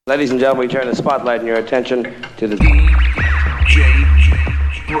Ladies and gentlemen, we turn the spotlight and your attention to the DJ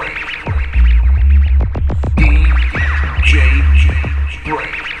Break. DJ Break.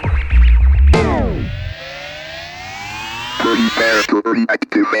 Dirty fast, dirty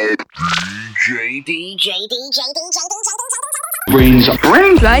activate. DJ. Brains.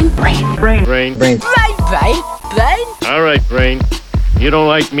 Brain. All right, brain. You don't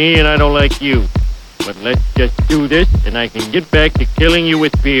like me and I don't like you. But let's just do this and I can get back to killing you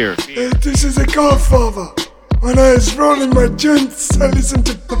with beer. This is a Godfather. When I was rolling my joints, I listened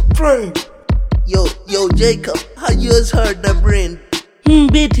to the brain. Yo, Jacob, how you has heard the brain?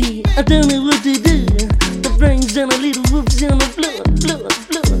 Betty, I don't know what to do. The brain's done a little whoops on the floor.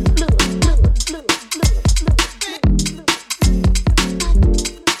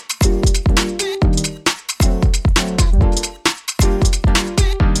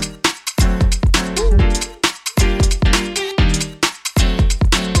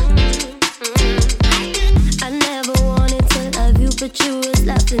 But you was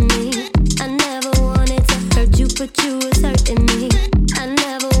loving me. I never wanted to hurt you, but you was hurting me. I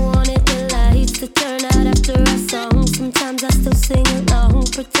never wanted the lights to turn out after our song. Sometimes I still sing along,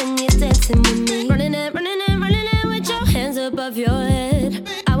 pretend you're dancing with me. Running it with your hands above your head.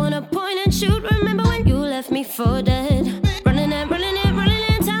 I wanna point and shoot, remember when you left me for dead. Running it,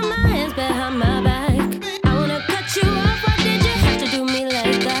 tie my hands behind my back. I wanna cut you off, why did you have to do me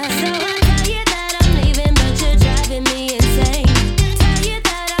like that? So I tell you that I'm leaving, but you're driving me insane.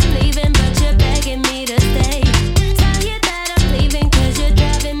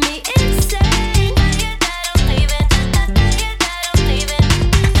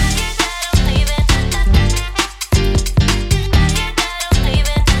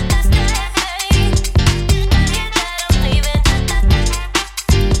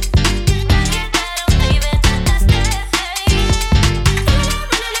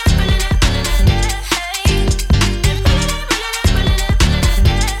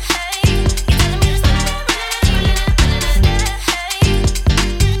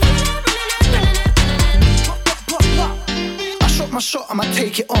 I'ma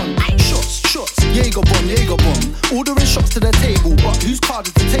take it on. Shots, Jaeger bomb. Ordering shots to the table, but whose card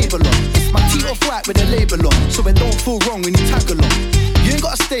is the table on? It's my tee off white with a label on, so it don't feel wrong when you tag along. You ain't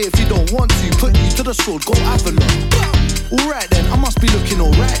gotta stay if you don't want to. Put you to the sword, go Avalon. Alright then, I must be looking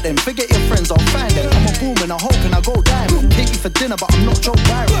alright then. Forget your friends, I'll find them. I'm a boom and I'm hoping I go diamond. Take you for dinner, but I'm not Joe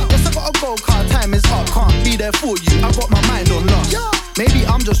Byron. Yes, I gotta go, car time is up. Can't be there for you, I got my mind on lost. Maybe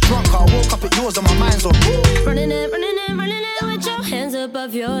I'm just drunk, I woke up at yours and my mind's on. Running it with your hands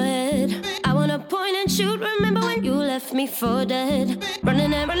above your head. I wanna point and shoot, remember when you left me for dead.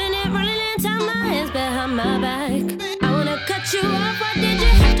 Running it, tie my hands behind my back. I wanna cut you off, why did you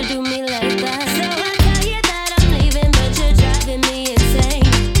have to do me like that? So I tell you that I'm leaving, but you're driving me insane.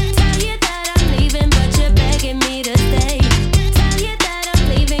 Tell you that I'm leaving, but you're begging me to stay. Tell you that I'm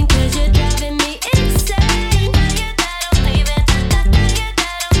leaving, cause you're driving me insane. Tell you that I'm leaving, tell you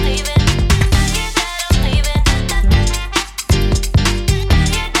that I'm leaving.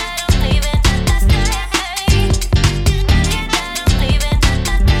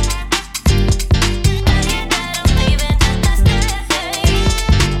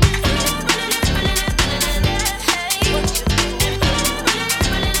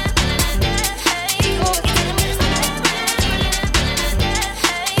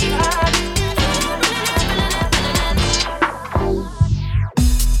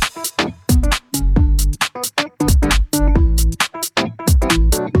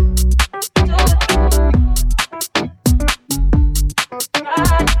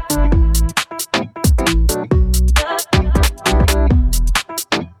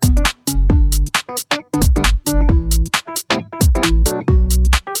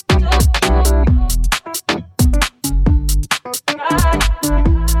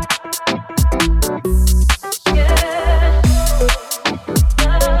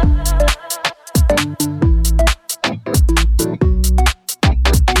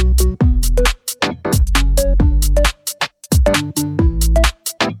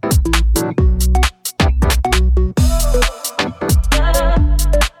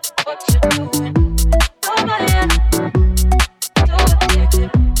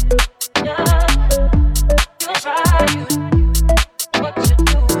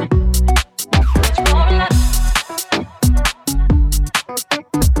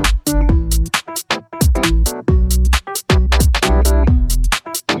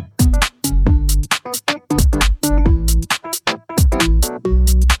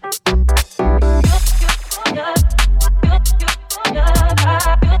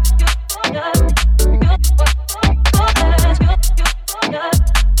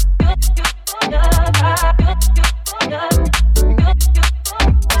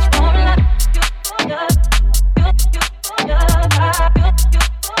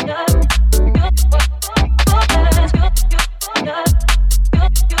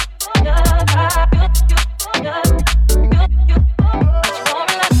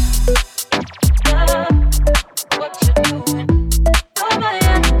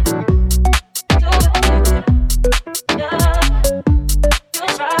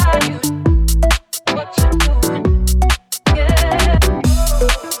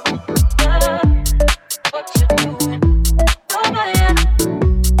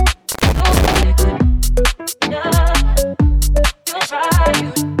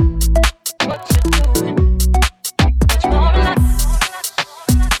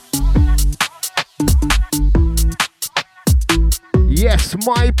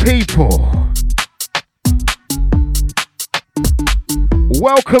 people.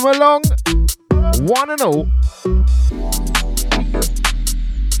 Welcome along, one and all.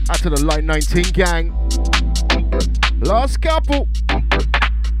 Out to the Line 19 gang. Last couple.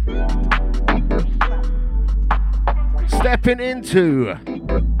 Stepping into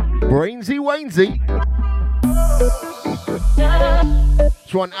Brainsy Wainsy.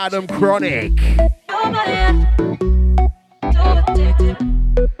 This one, Adam Chronic.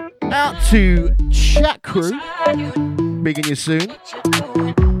 Out to Chat Crew. Bigging you soon.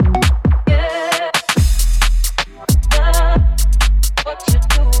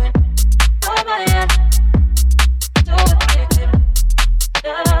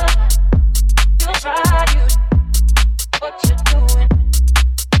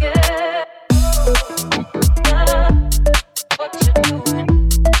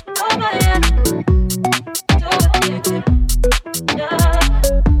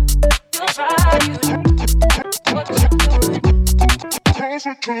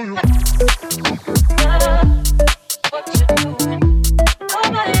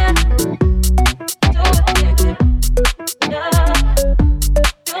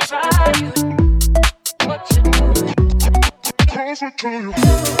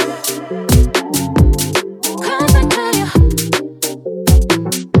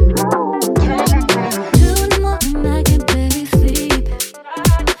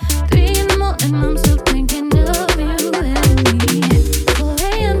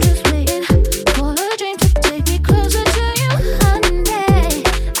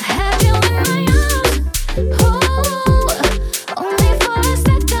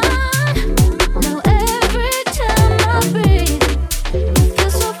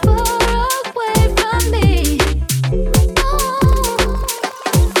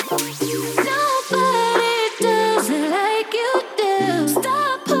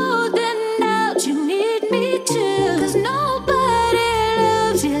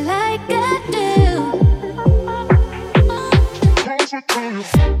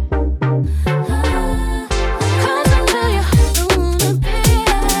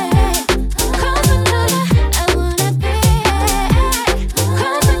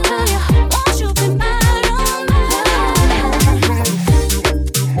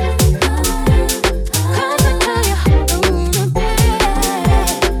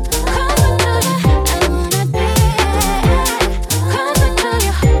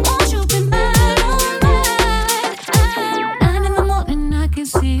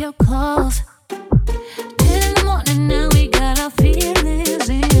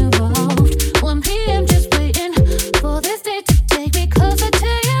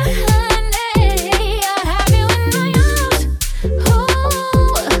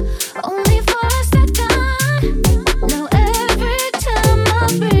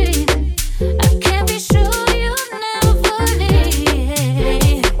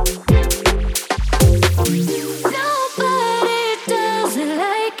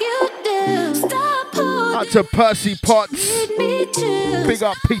 To Percy Potts, big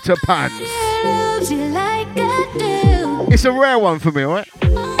up Peter Pans. It's a rare one for me, alright?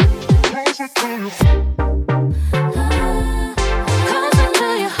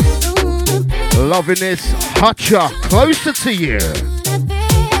 Loving this Hutcher, Closer to You.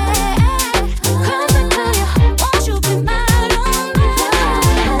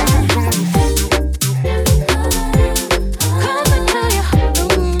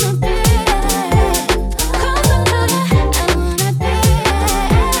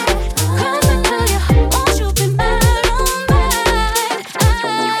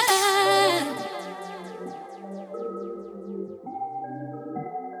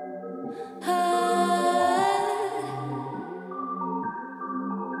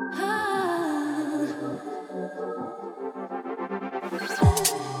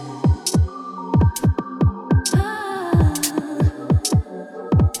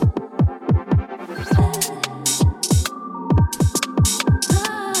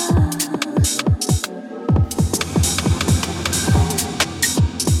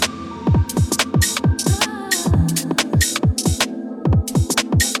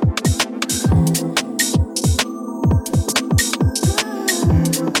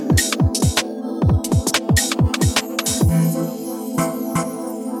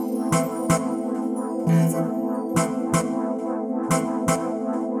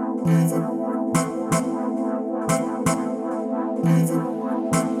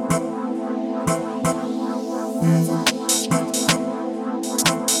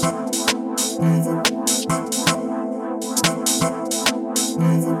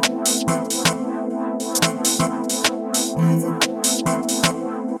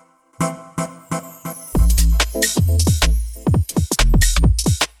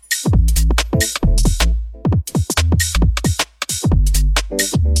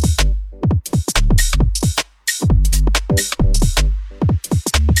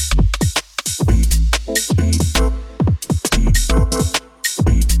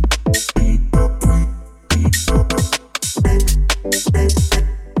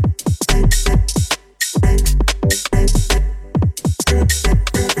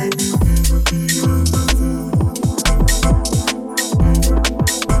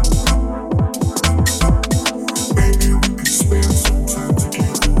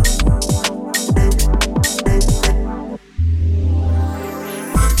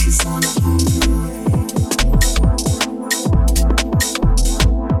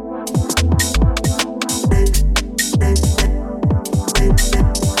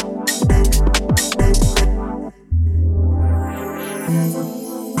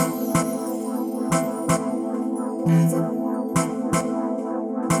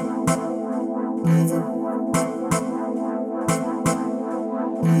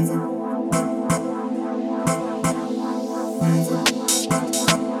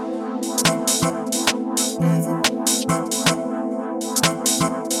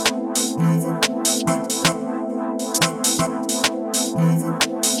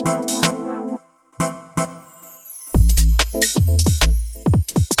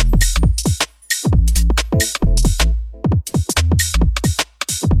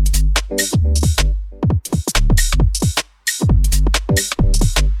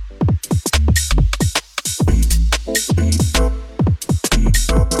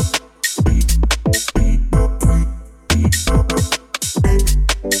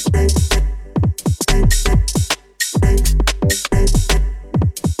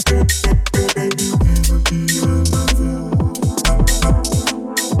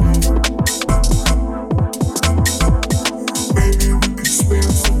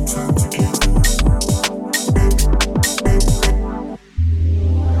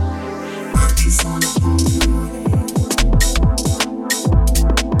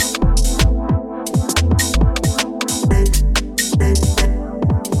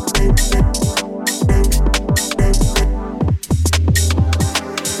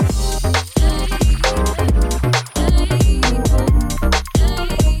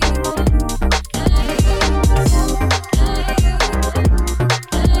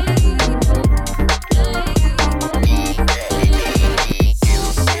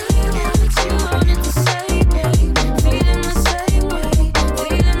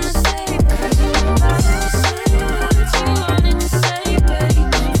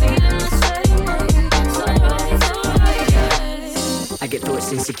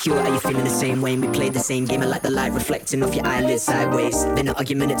 Same game, I like the light reflecting off your eyelids sideways. Then an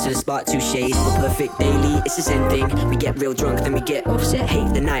argument, it turns spark to shade. We're perfect daily, it's the same thing. We get real drunk, then we get upset.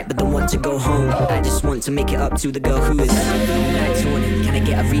 Hate the night, but don't want to go home. I just want to make it up to the girl who is night torn. Can I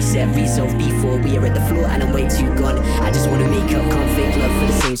get a reset, resolve before we are at the floor and I'm way too gone? I just want to make up, can't fake love for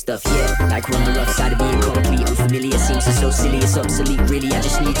the same stuff, yeah. Like we're on the rough side of being complete. Unfamiliar seems so silly, it's obsolete, really. I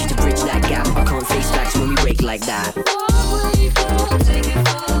just need you to bridge that gap. I can't face facts when we break like that.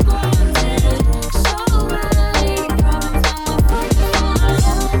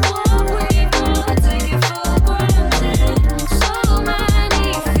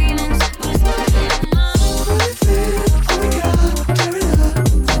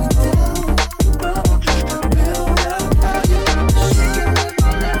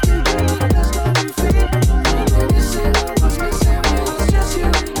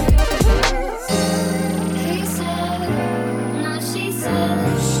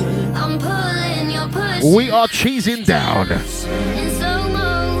 We are cheesing down.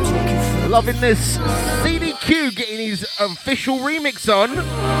 Loving this. CDQ getting his official remix on.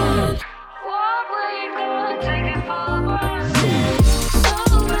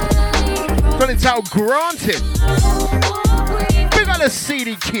 Got it out Granted. Big on the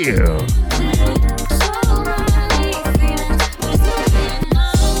CDQ.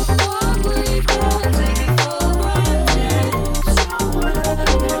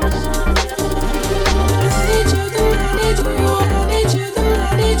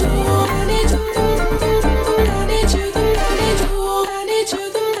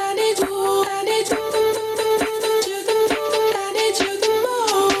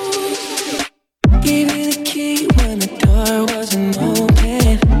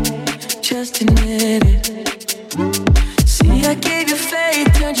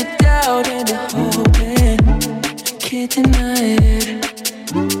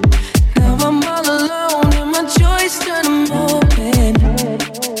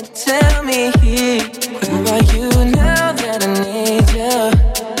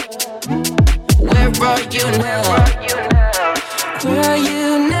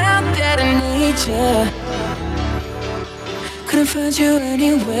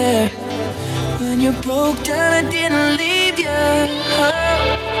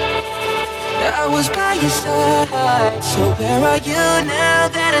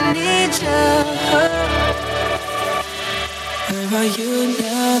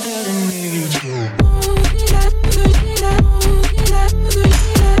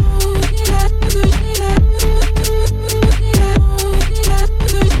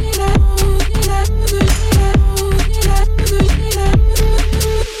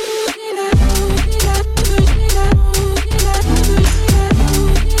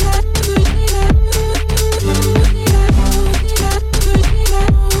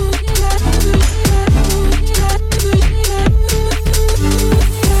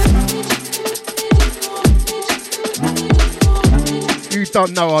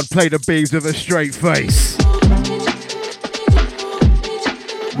 don't know I'd play the bees with a straight face.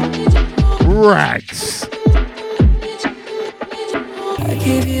 Rags. I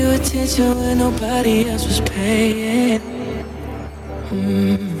gave you attention when nobody else was paying.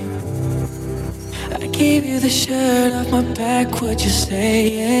 I gave you the shirt off my back, what you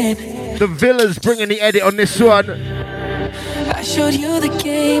saying? The Villas bringing the edit on this one. I showed you the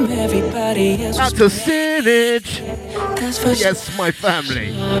game, everybody else was out to Sinnage. That's for yes, my family.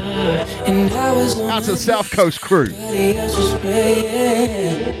 And I was out to South Coast crew. Everybody else was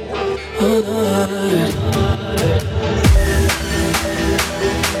paying. Oh Lord.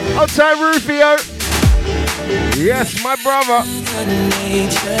 Outside Rufio. Yes, my brother.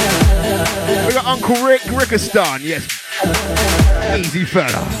 We got Uncle Rick Rickistan. Yes. Easy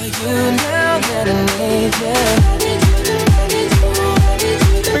fella.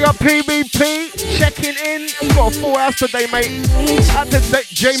 We got PBP checking in. You got a full house today, mate. Out to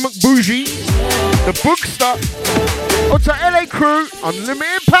J McBougie. The Bookster. Outside LA crew.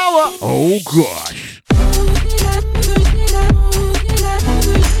 Unlimited power. Oh gosh.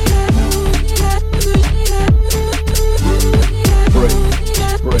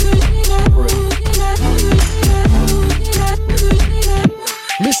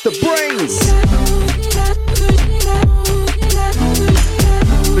 Mr. Brains.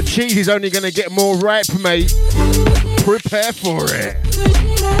 The cheese is only going to get more ripe, mate. Prepare for it.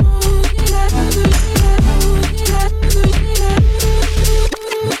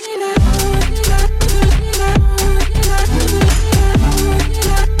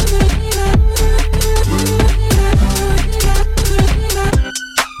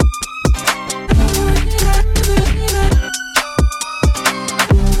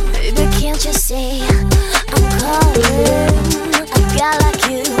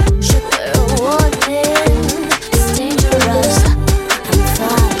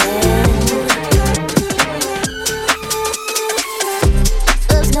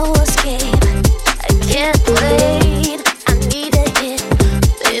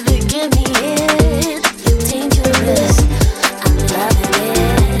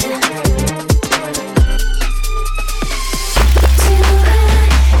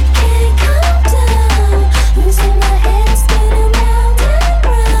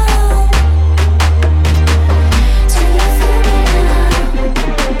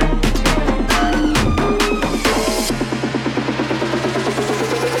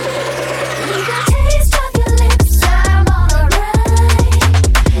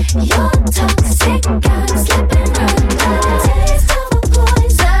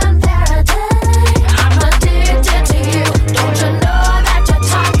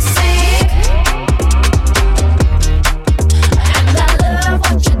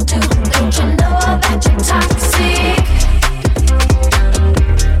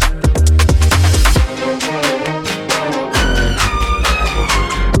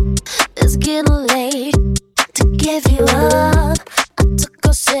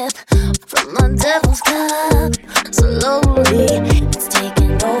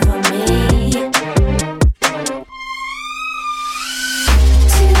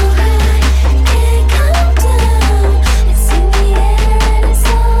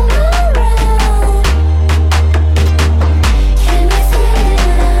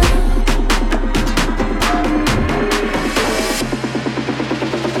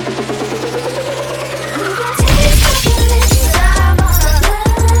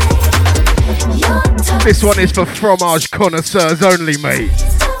 This one is for fromage connoisseurs only, mate.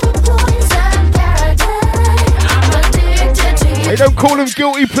 They don't call them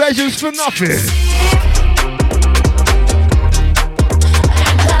guilty pleasures for nothing.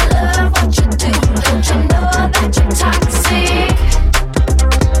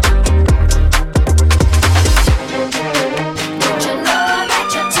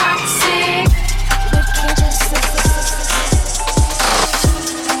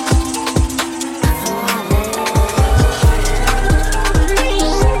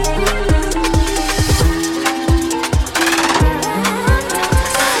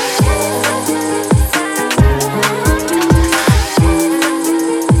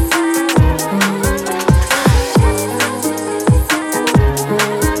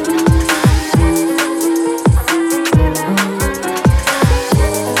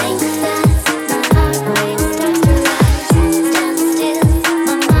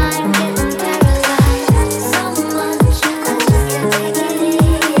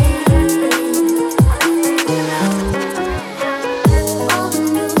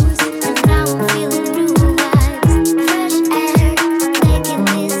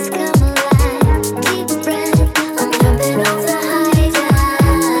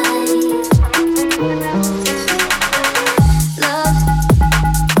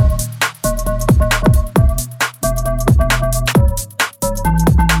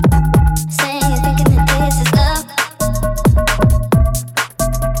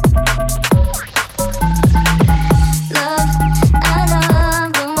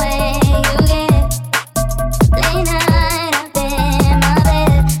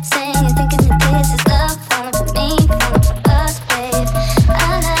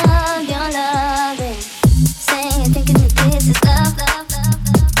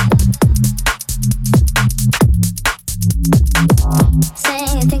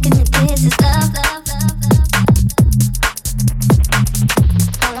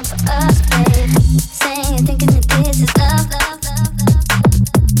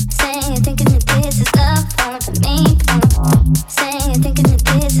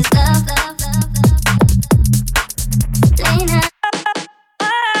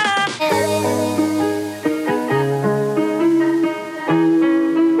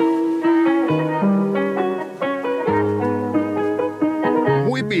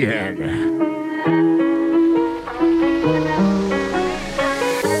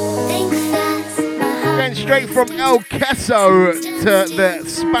 Straight from El Queso to the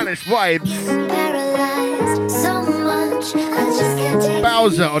Spanish vibes.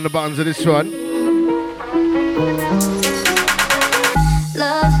 Bowser on the buttons of this one.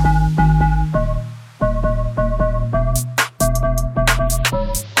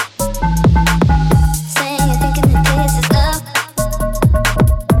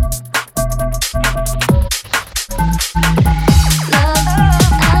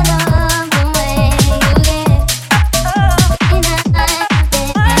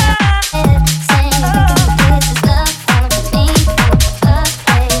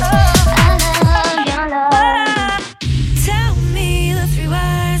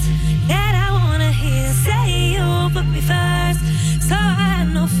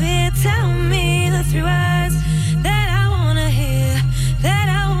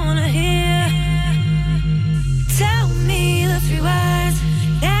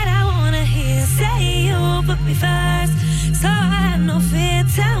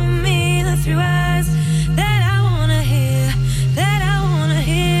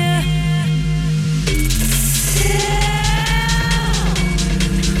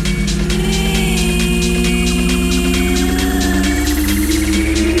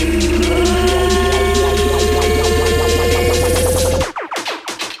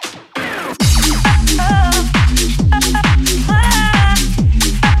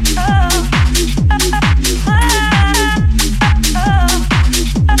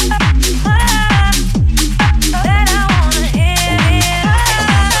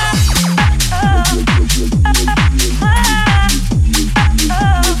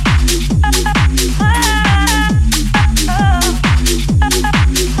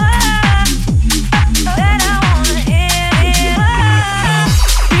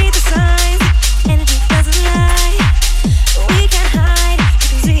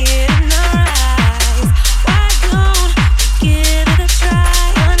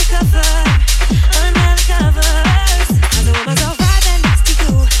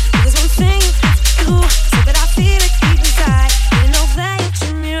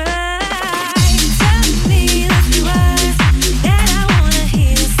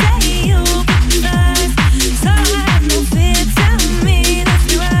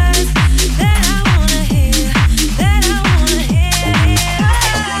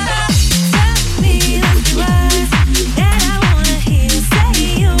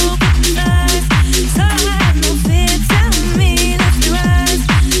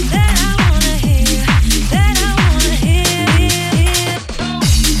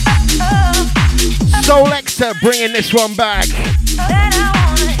 Bringing this one back.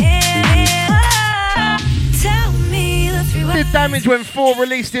 Did damage when 4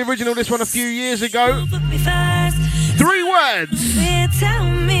 released the original, this one a few years ago. 3 words.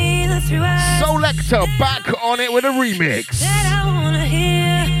 Solector back on it with a remix.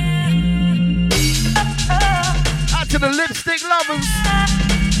 Out to the lipstick lovers.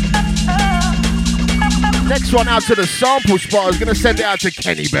 Next one out to the sample spotters. Gonna send it out to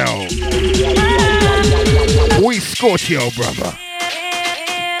Kenny Bell. We Scorchio, brother.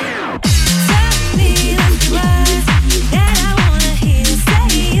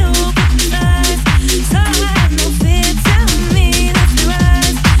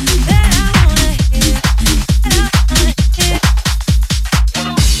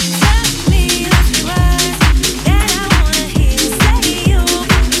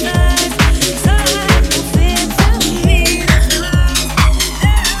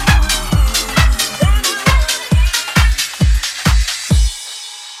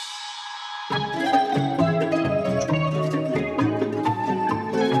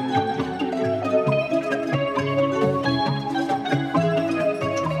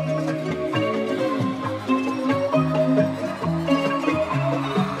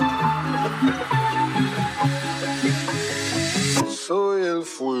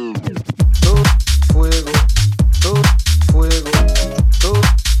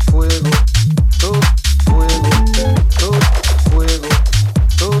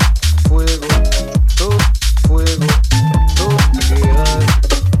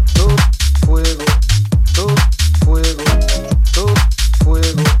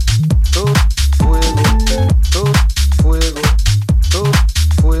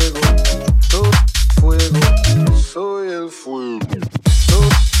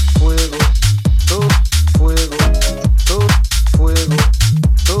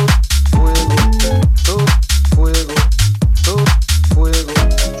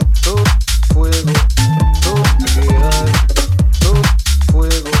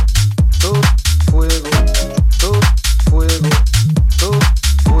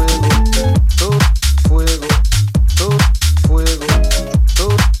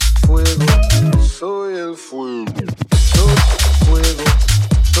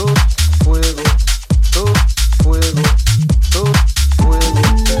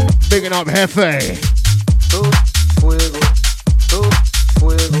 Bigging up Jefe.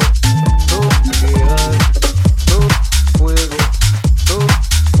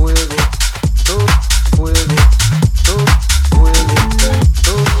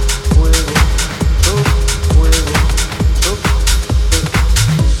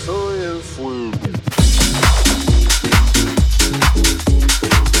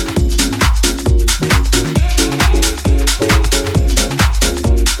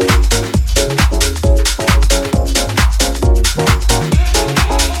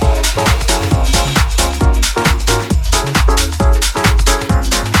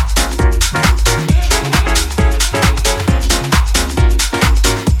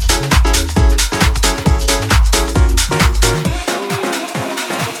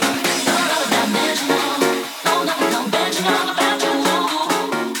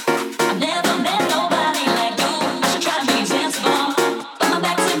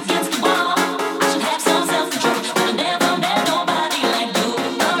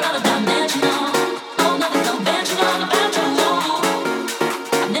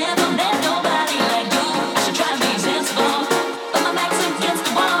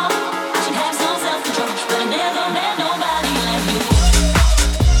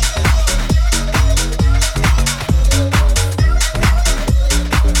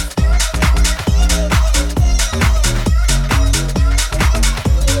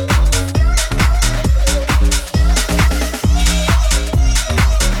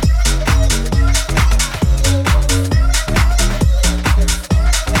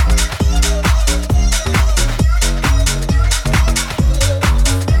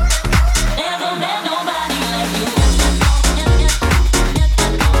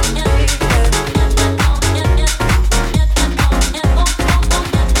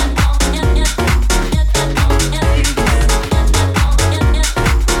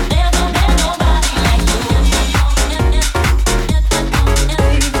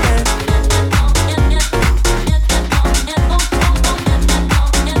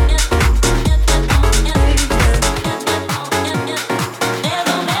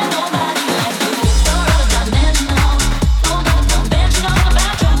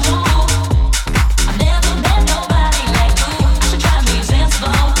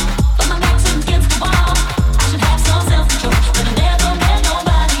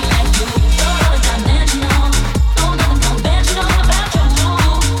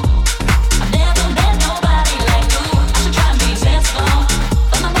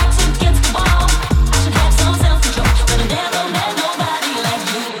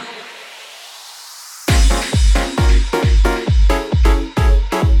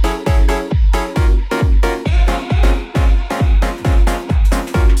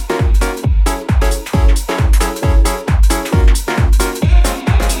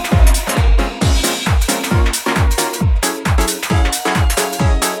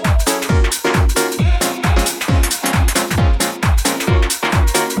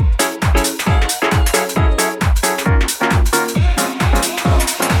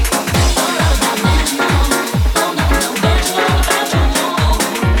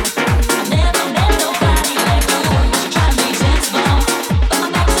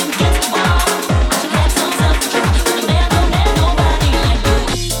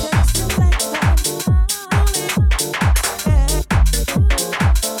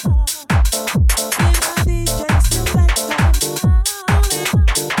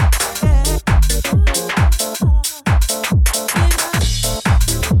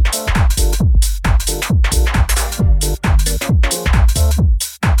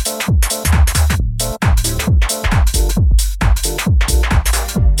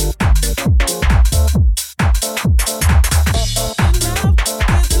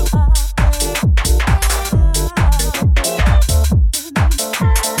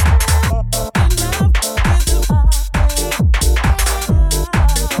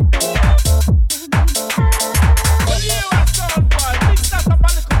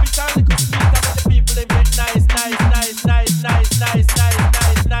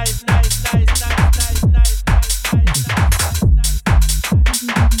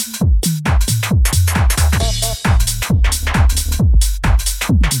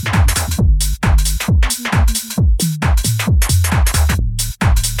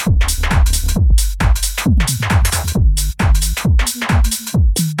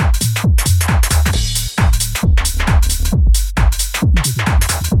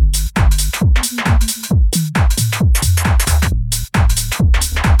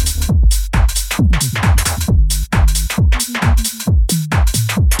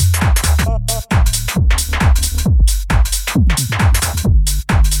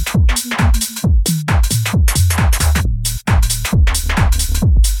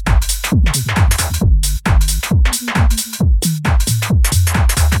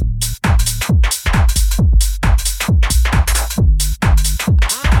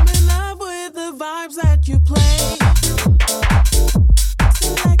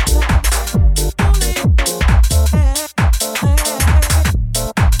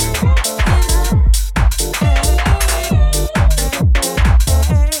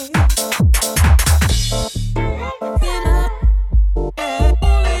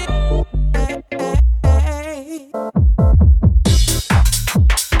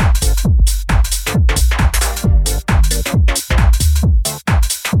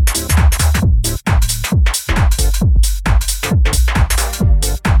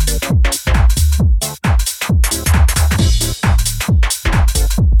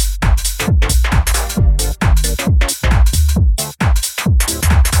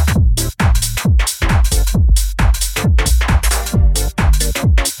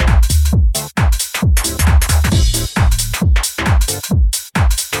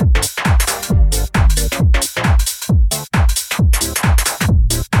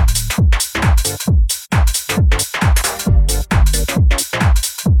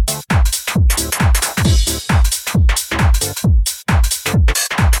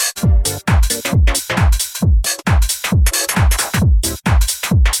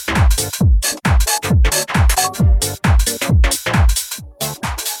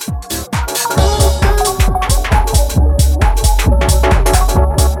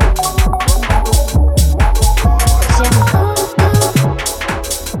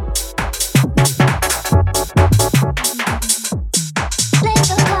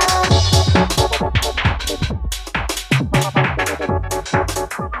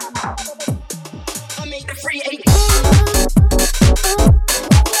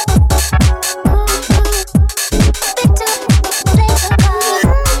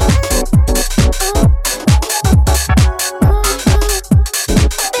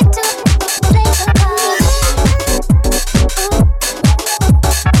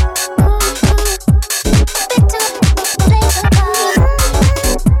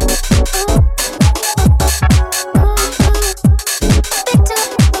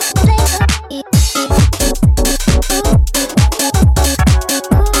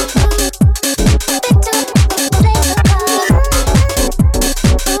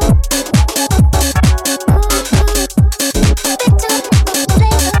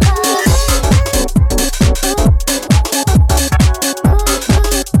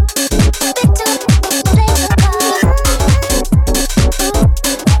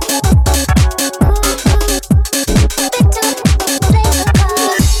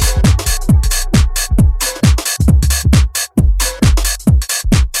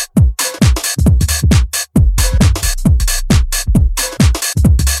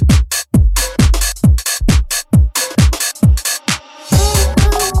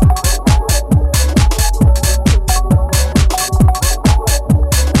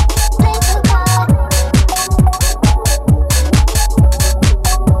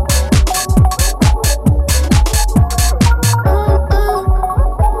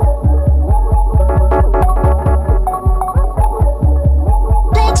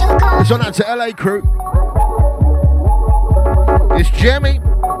 This one out to LA crew. It's Jemmy,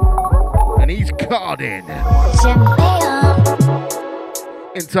 and he's carding.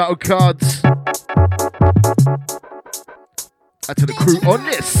 Entitled Cards. Out to the crew on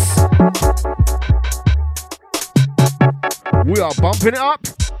this. We are bumping it up,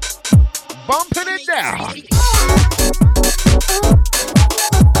 bumping it down.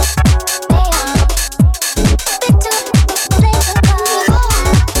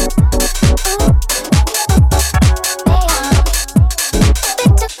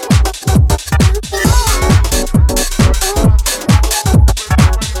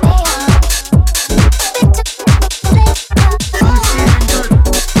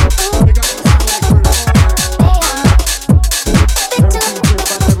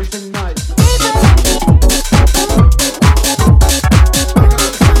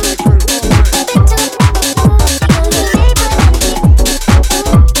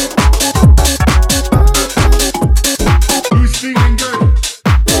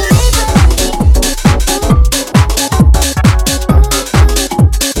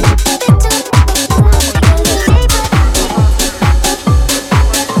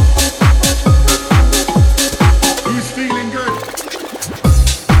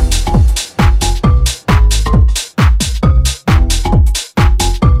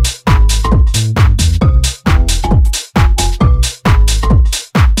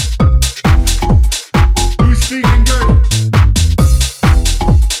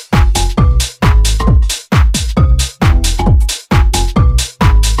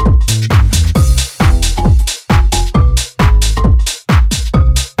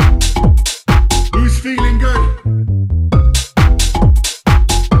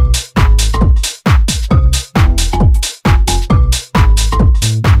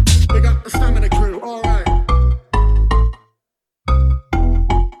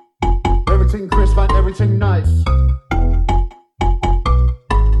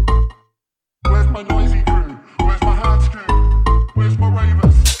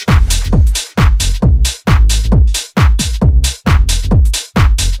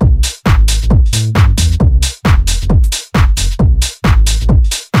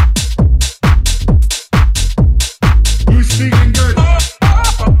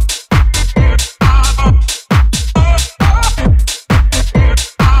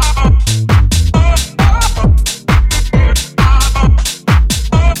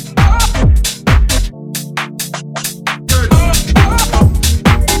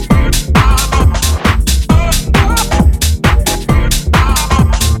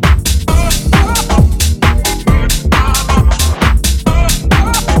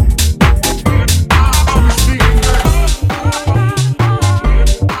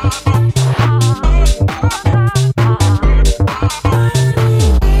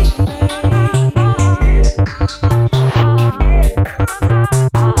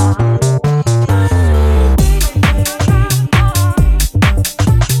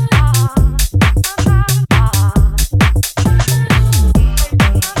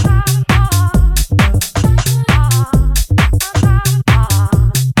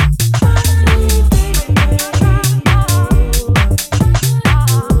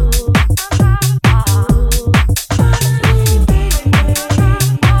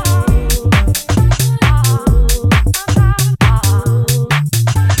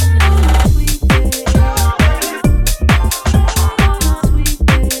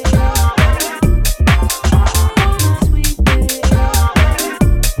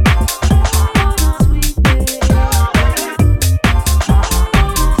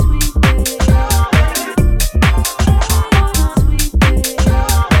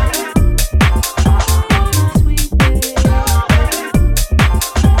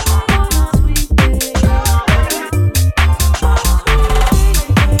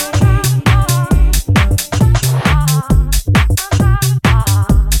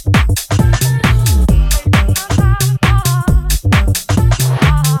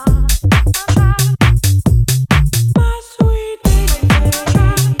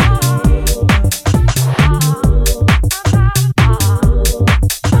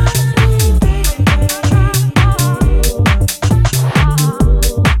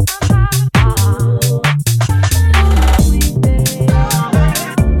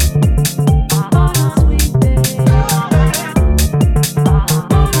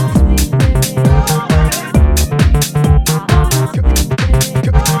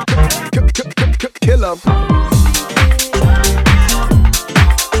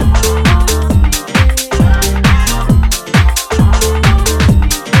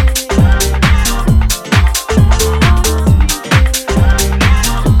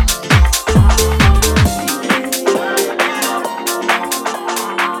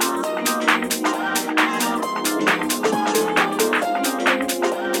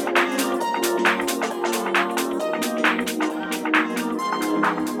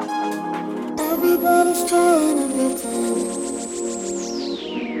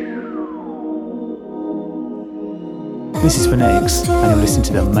 This is Phonetics, and you're listening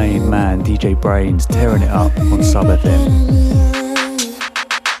to the main man, DJ Brains, tearing it up on Sub FM.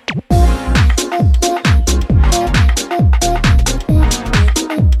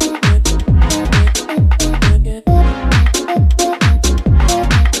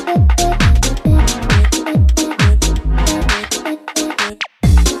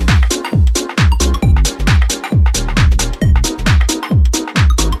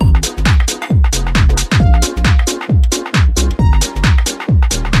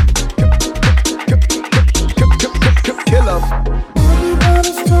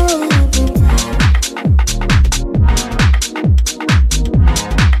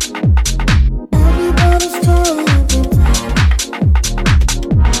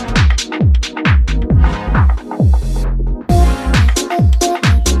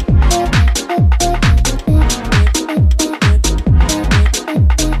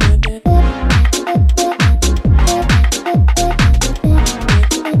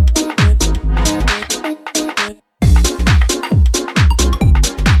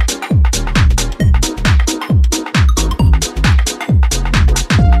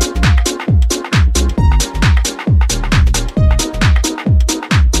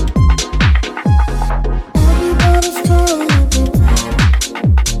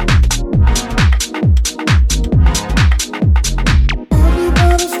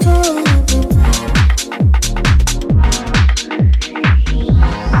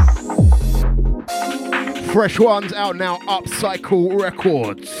 Fresh ones out now, Upcycle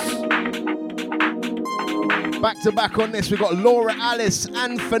Records. Back to back on this, we've got Laura Alice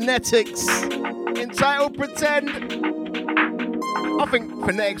and Phonetics, entitled Pretend. I think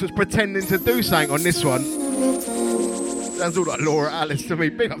Phonetics was pretending to do something on this one. Sounds all like Laura Alice to me.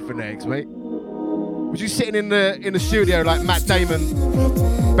 Big up Phonetics, mate. Was you sitting in the studio like Matt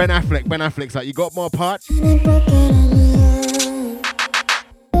Damon, Ben Affleck? Ben Affleck's like, you got more part?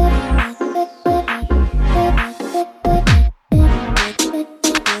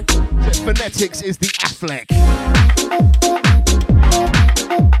 Phonetics is the Affleck.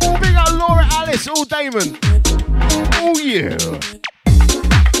 Big up Laura Alice, all Damon. Oh yeah.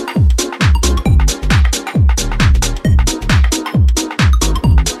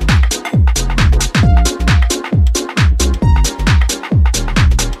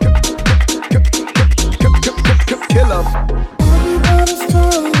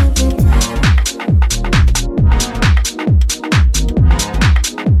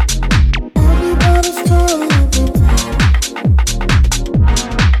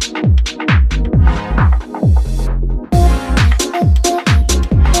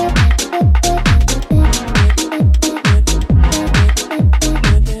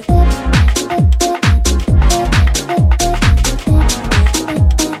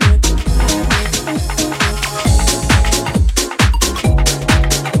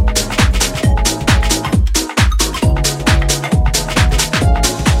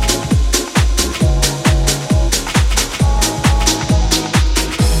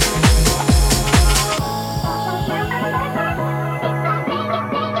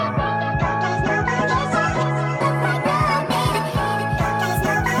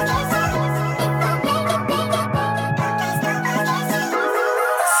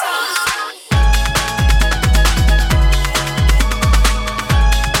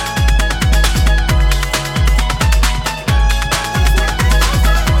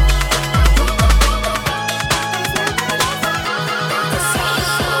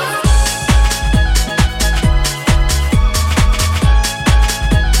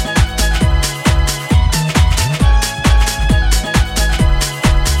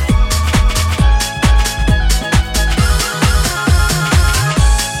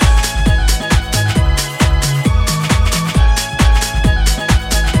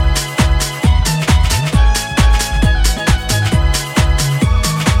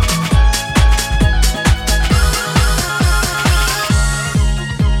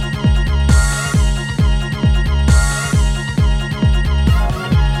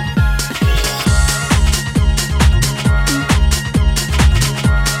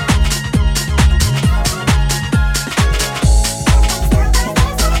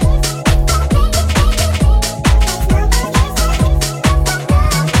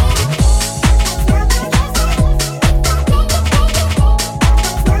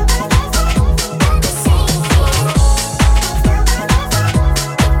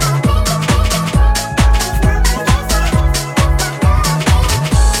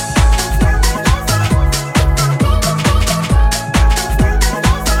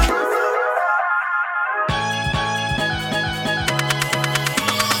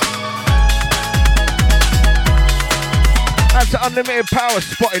 to Unlimited Power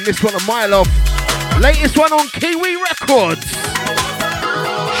spotting this one on my love. Latest one on Kiwi Records.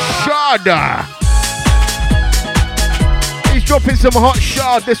 Shada. He's dropping some hot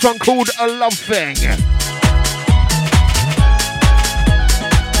shard. This one called A Love Thing.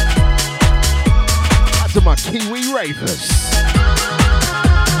 That's to my Kiwi Ravers.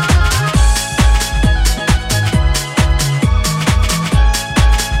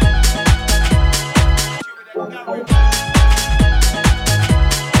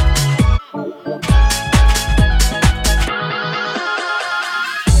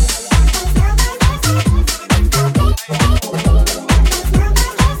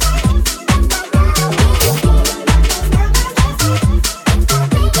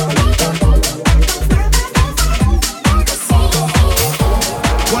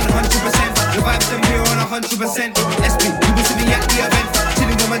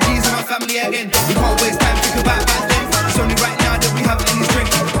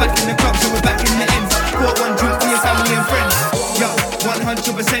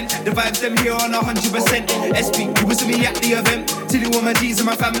 Them here on 100%. SP, you was with me at the event. Chilling with my G's and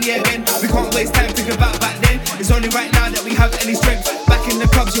my family again. We can't waste time thinking about back then. It's only right now that we have any strength. Back in the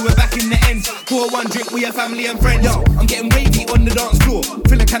clubs, yeah, we're back in the ends. Pour one drink, we are family and friends. Yo, I'm getting wavy on the dance floor.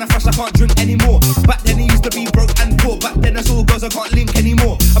 Feeling kinda fresh, I can't drink anymore. Back then it used to be broke and poor. Back then I saw girls, I can't link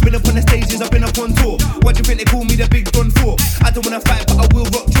anymore. I've been up on the stages, I've been up on tour. What do you think they call me the Big Don for? I don't wanna fight, but I will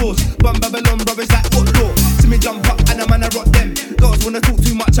rock jaws. Bum Babylon brothers like outlaw. See me jump up and a man I rock them. Girls wanna talk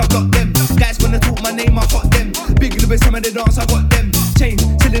too much, I block them. Guys wanna talk my name, I hot them. Big little bit, some of the dance, I got them. Chain,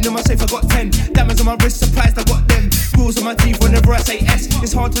 chilling in my safe, I got 10. Diamonds on my wrist, surprised I got them. Rules on my teeth whenever I say S.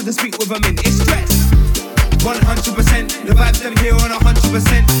 It's hard to speak with them in, it's stress. 100%, the vibes them here on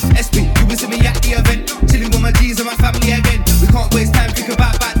 100%. SP, you was with me at the event. Chilling with my G's and my family again. We can't waste time, think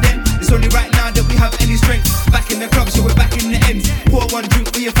about back then. It's only right now that we have any strength. Back in the club, so we're back in the ends. Pour one drink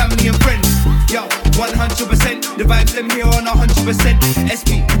for your family and friends. Yo, 100%, the vibes them here on 100%.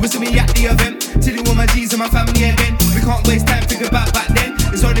 SP, you was with me at the event. Chilling with my G's and my family again. We can't waste time, think about back then.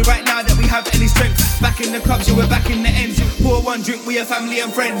 It's only right now that we have any strength. Back in the club, so we're back in the ends. Pour one drink, we are family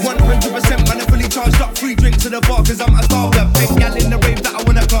and friends. 100%, man, I'm fully charged up. 3 drinks to the bar, cause I'm a starter. Big gal in the rave that I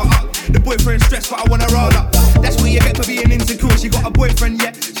wanna call up. The boyfriend stressed, but I wanna roll up. That's what you get for being insecure. She got a boyfriend,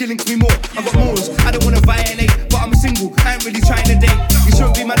 yeah, she links me more. I got morals, I don't wanna violate, but I'm single, I ain't really trying to date. You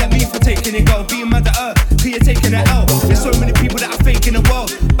shouldn't be mad at me for taking it, girl. Being mad at her, cause you're taking an L. There's so many people that are fake in the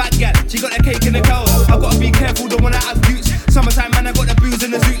world. Bad gal, she got that cake in the curls. I gotta be careful, don't wanna have boots. Summertime, man, I got the booze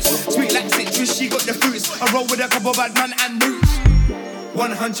and the zoots. Sweet like citrus, she got the fruits. I roll with a couple bad man and roots.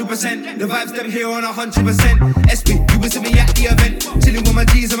 100%, the vibes them here on 100%. SP, you was with me at the event. Chilling with my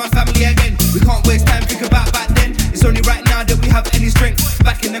G's and my family again. We can't waste time, think about back then. It's only right now that we have any strength.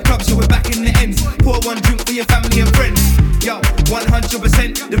 Back in the club, so we're back in the ends. Pour one drink for your family and friends. Yo,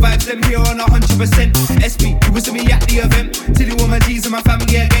 100%, the vibes them here on 100%. SP, you was with me at the event. Chilling with my G's and my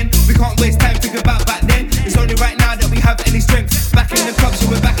family again. We can't waste time, think about back then. It's only right now that we have any strength. Back in the club,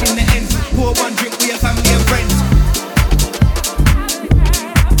 so we're back in the ends. Pour one drink for your family and friends.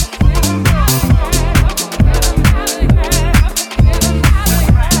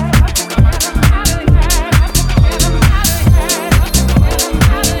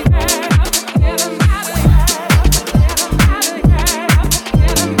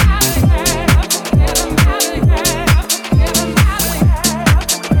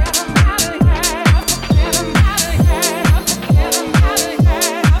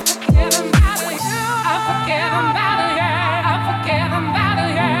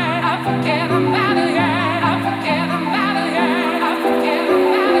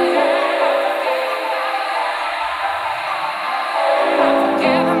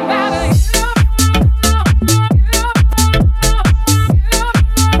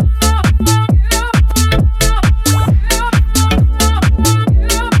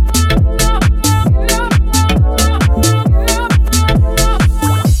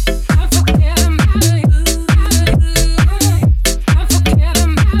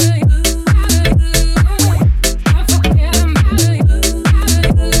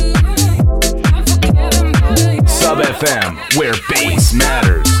 Where bass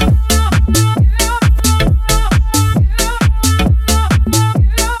matters.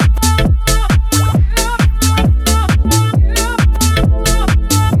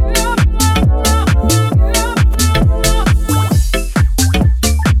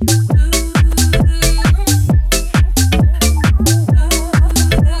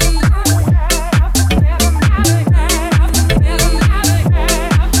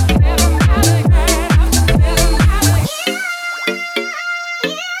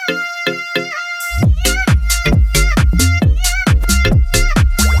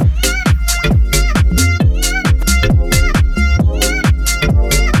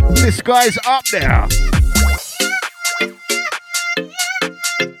 This guy's up there.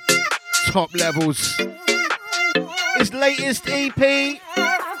 Top levels. His latest EP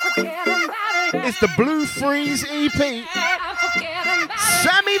is the Blue Freeze EP.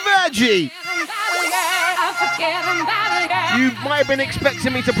 Sammy Virgie. You might have been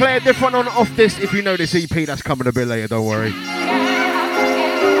expecting me to play a different one off this. If you know this EP, that's coming a bit later, don't worry.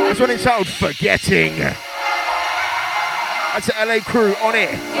 This one entitled Forgetting. That's the LA Crew on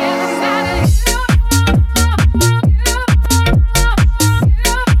it.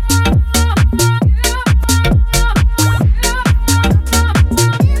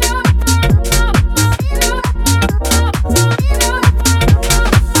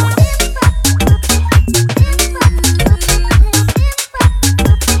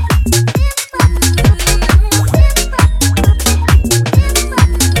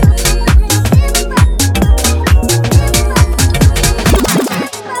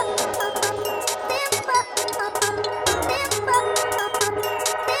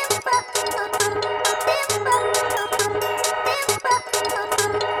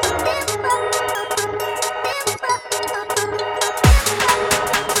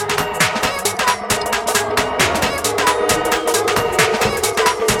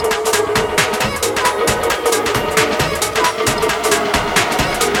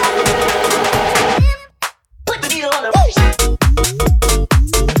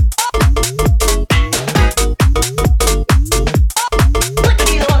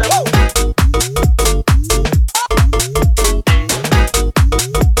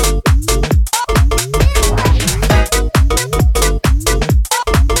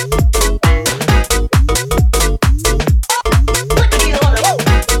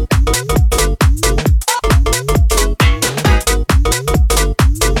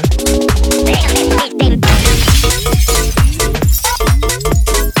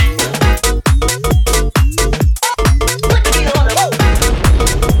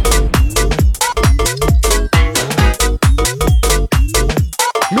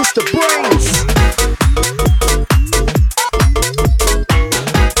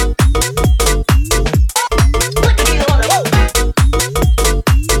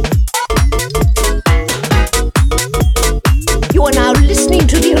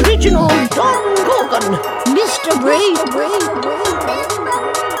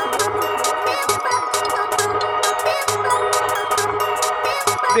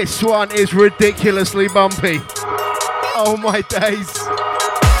 This one is ridiculously bumpy. Oh my days.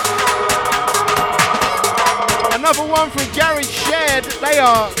 Another one from Garage Shed. They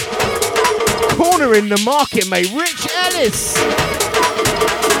are cornering the market, mate. Rich Ellis.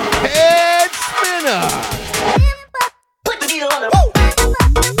 Head spinner. Put the needle on it.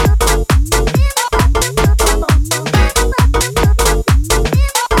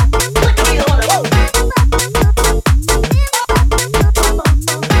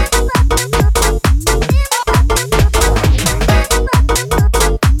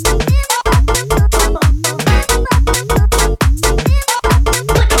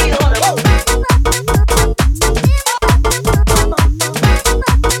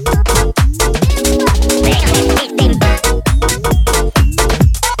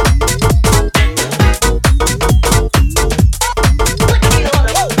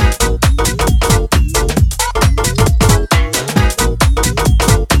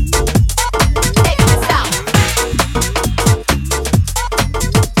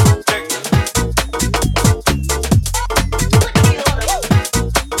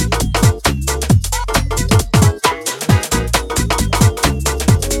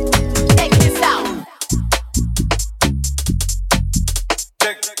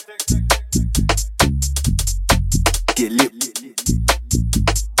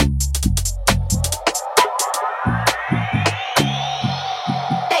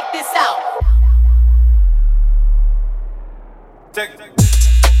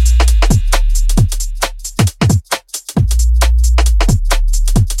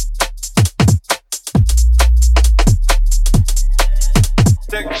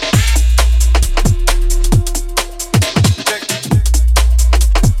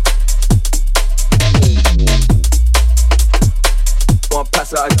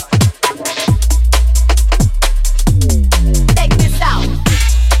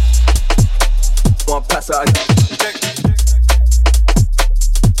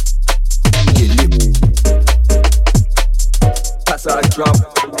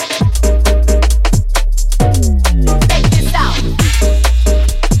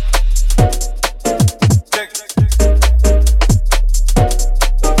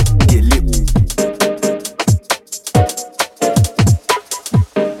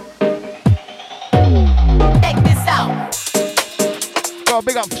 gotta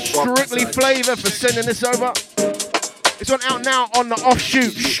big up Strictly Flavor for sending this over. This one out now on the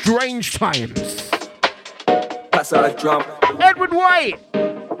offshoot, Strange Times. Pass out a drum. Edward White,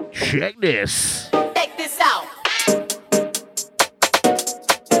 check this. Check this out.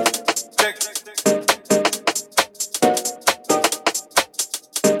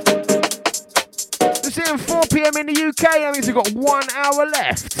 It's hitting 4 p.m. in the UK. That means we've got 1 hour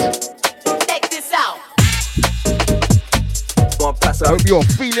left. Check this out. Hope you're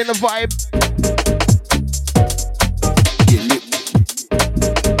feeling the vibe.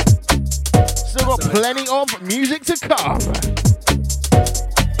 Still got plenty of music to come.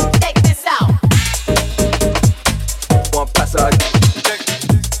 Check this out. One pass out.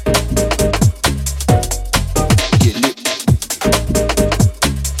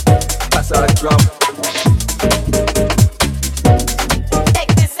 Pass out a drum. Check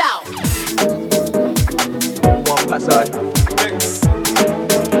this out. One pass out.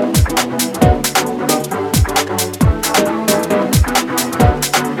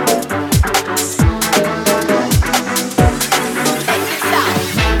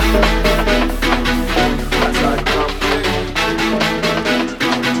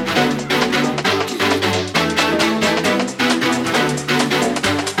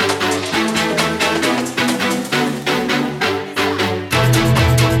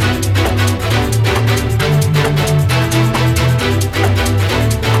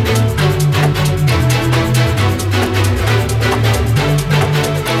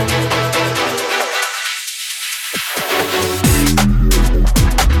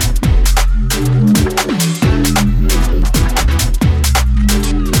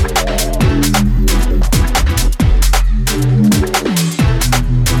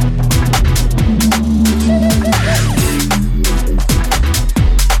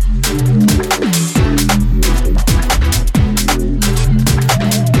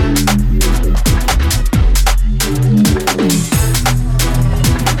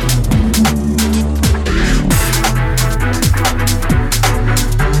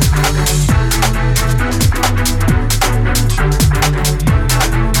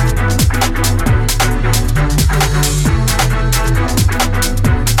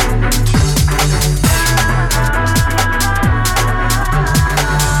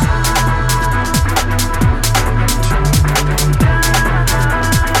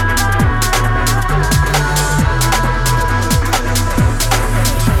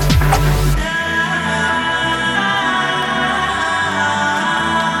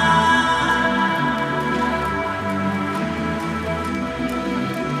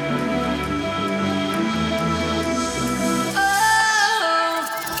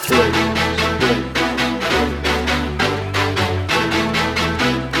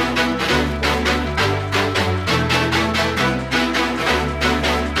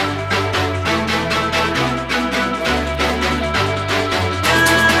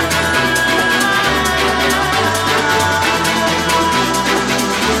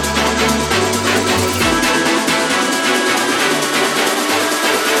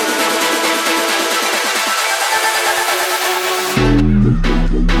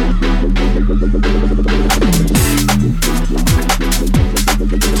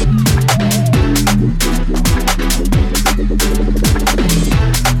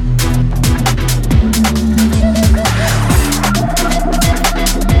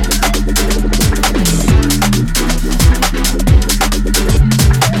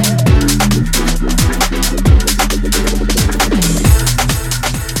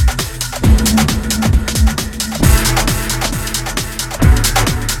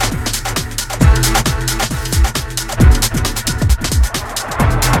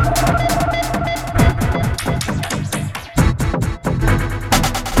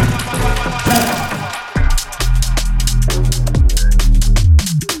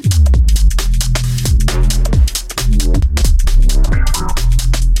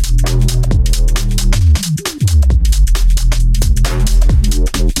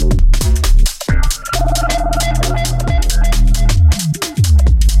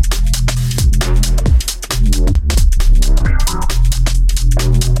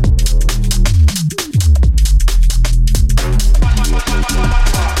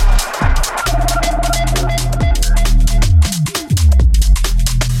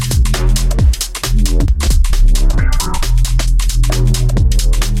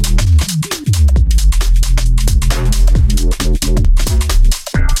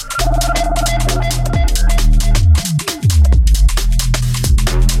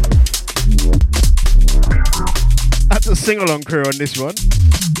 Sing-along crew on this one.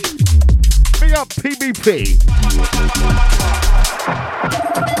 Big up PBP.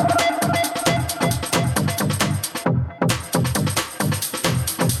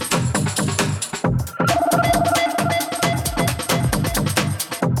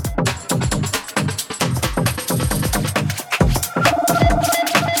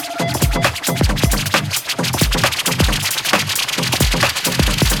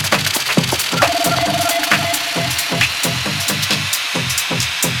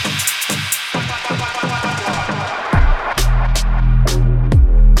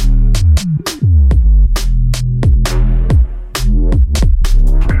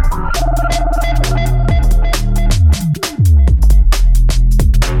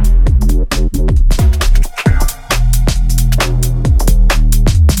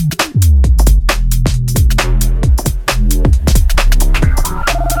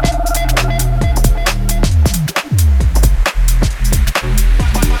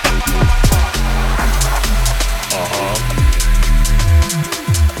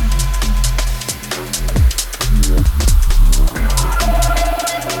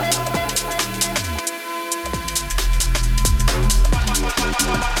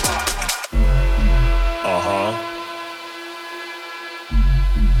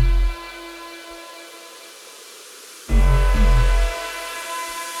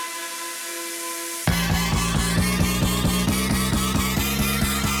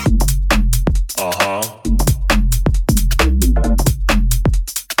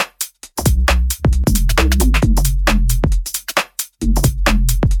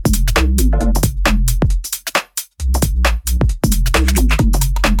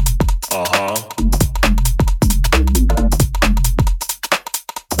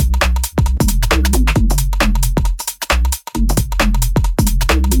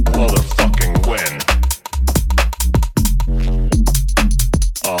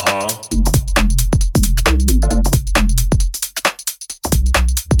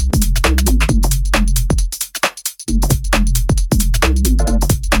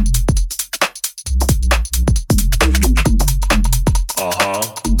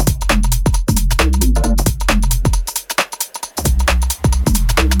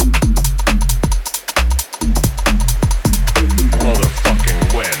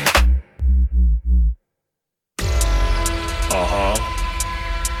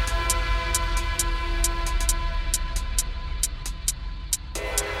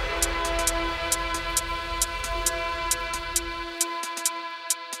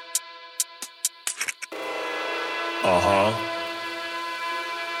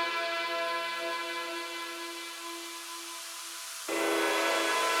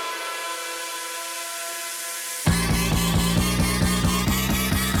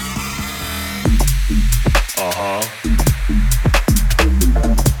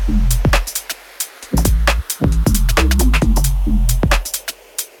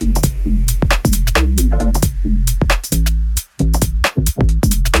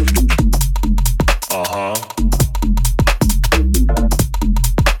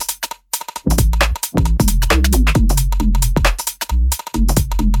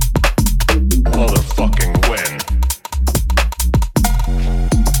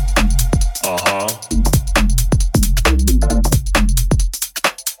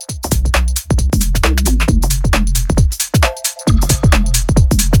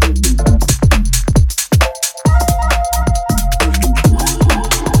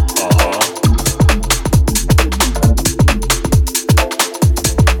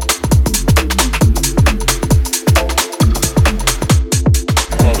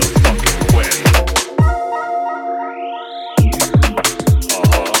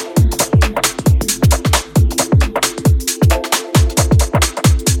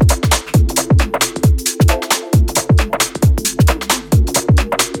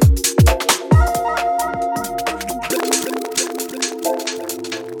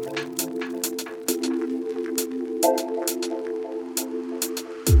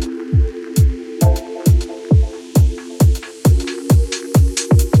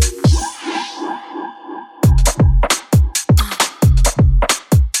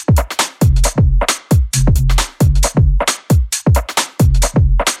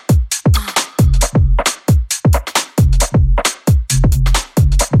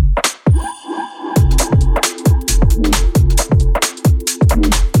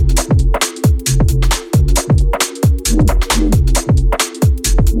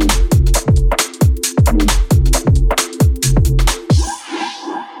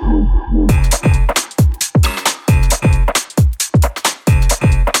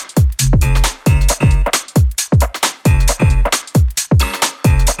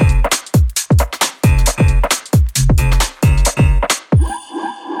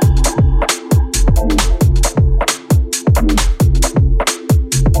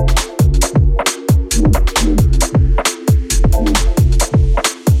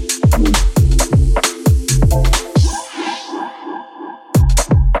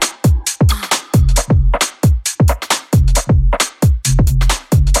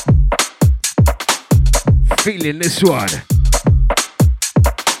 in this one.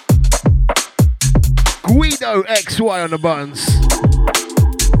 Guido XY on the buttons.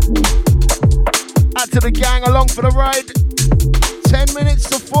 Out to the gang along for the ride. 10 minutes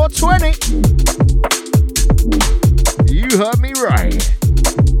to 4:20. You heard me right.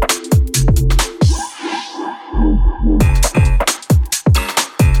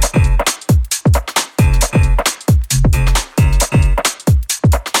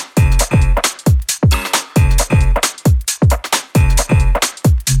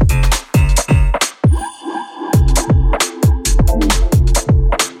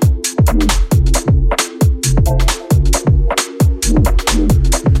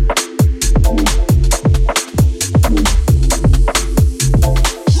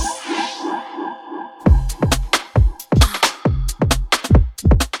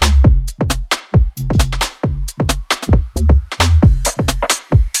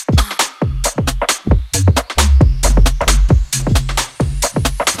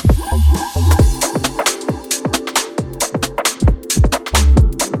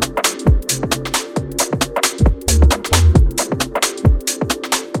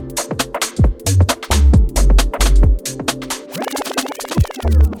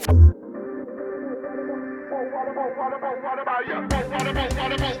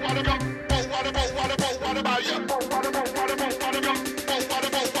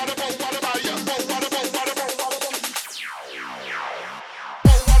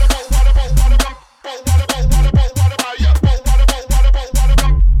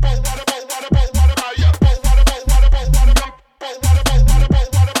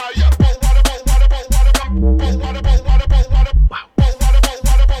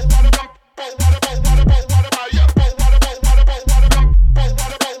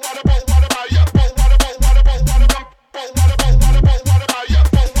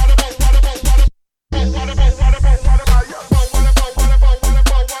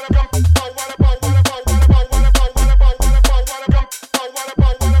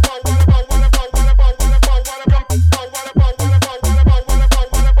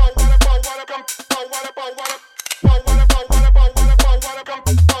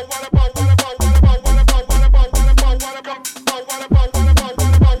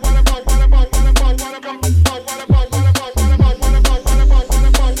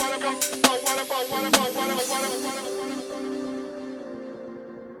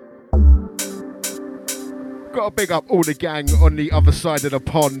 Big up all the gang on the other side of the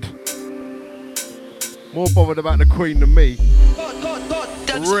pond. More bothered about the Queen than me.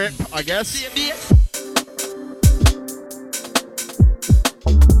 Rip, I guess.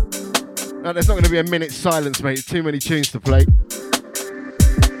 No, there's not going to be a minute's silence, mate. Too many tunes to play.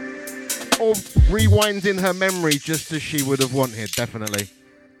 Or rewinding her memory just as she would have wanted, definitely.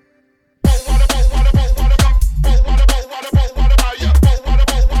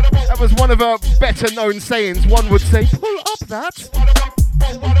 Was one of her better known sayings. One would say, pull up that.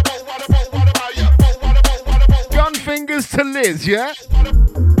 Gun fingers to Liz, yeah?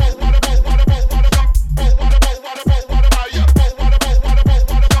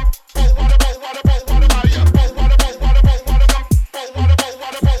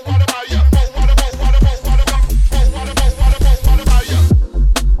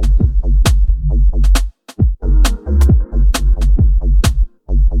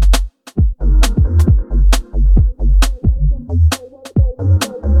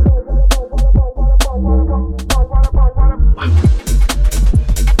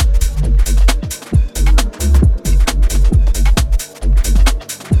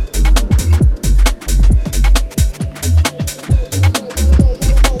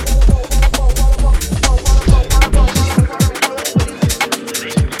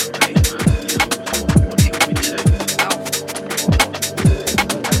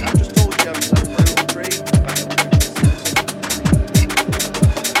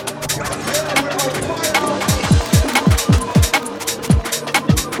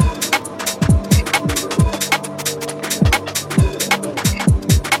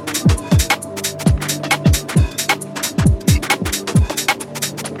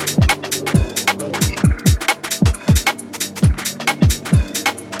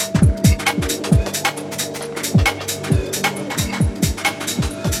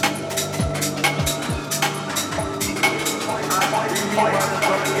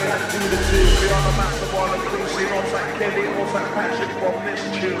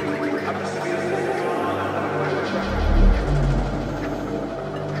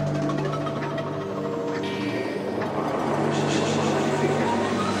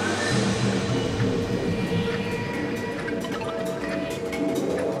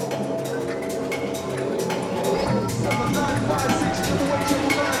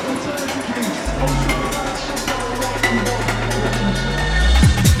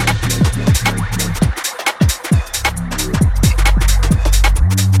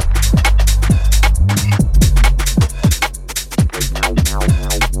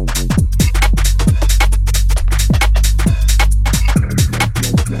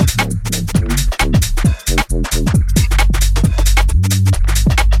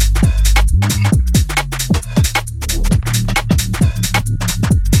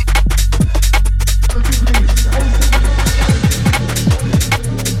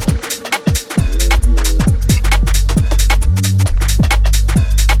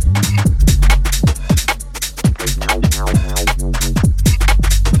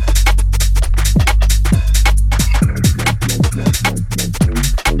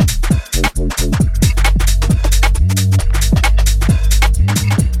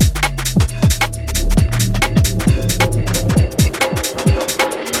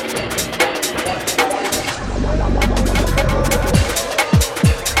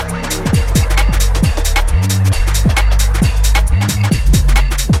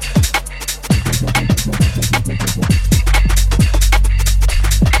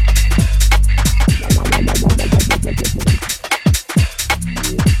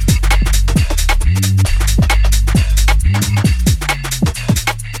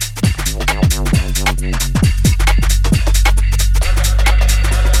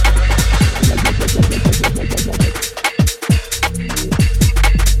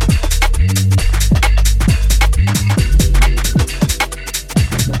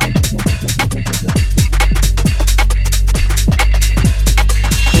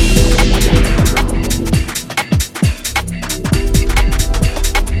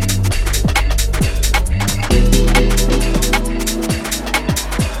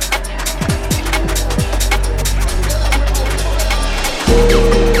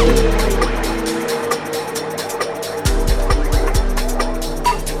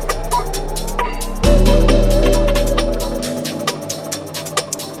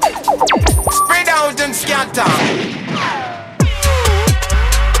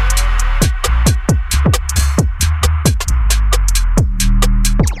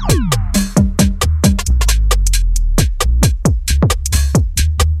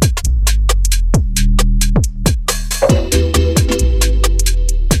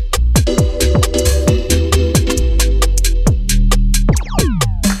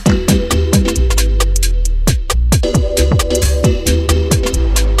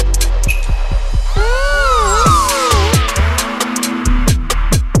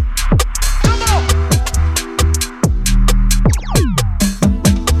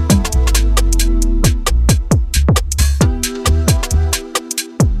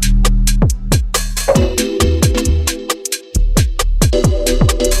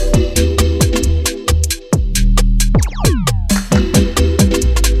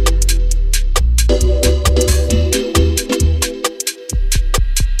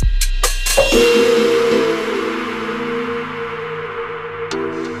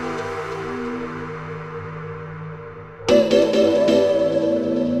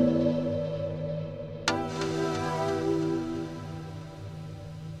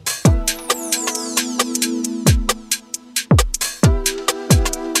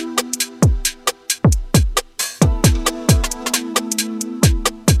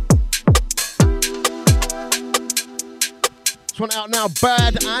 one out now,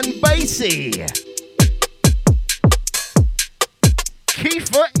 Bad and Bassy.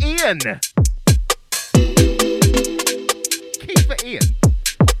 Kiefer Ian. Kiefer Ian.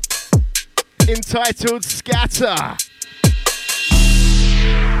 Entitled Scatter.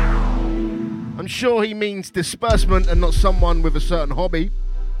 I'm sure he means disbursement and not someone with a certain hobby.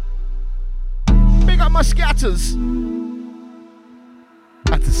 Big up my scatters.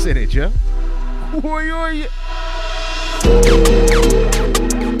 At the Synage, yeah? Oi, oi. Out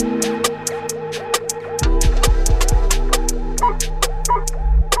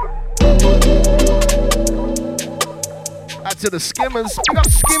to the Skimmers. Big up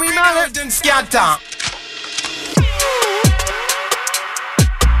Skimmy Mallet. Scatter.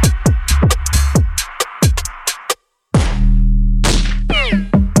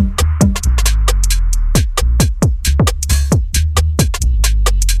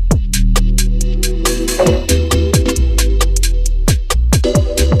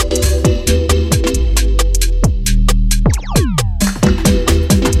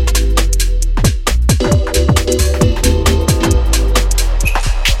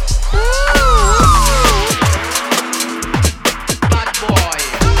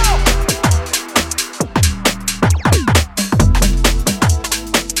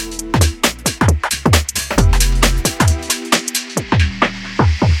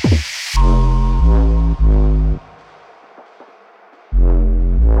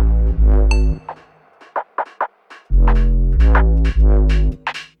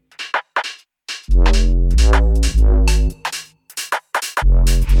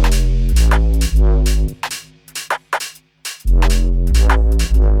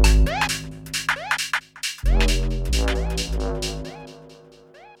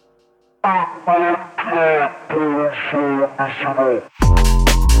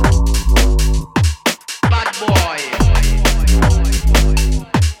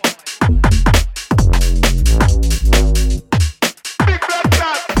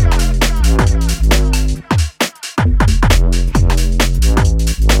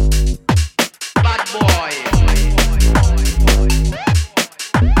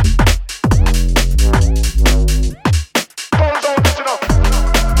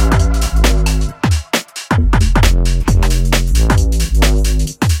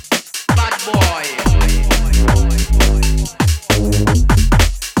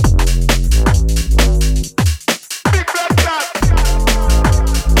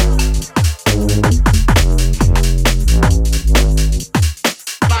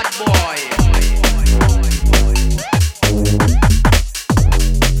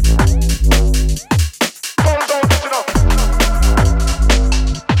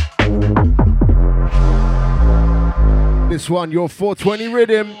 One, your 420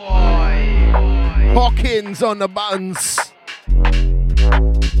 rhythm. Hawkins on the buttons.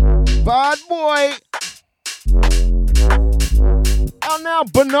 Bad boy. Out now,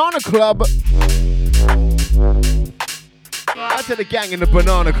 Banana Club. Out to the gang in the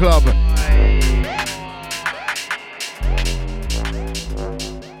Banana Club.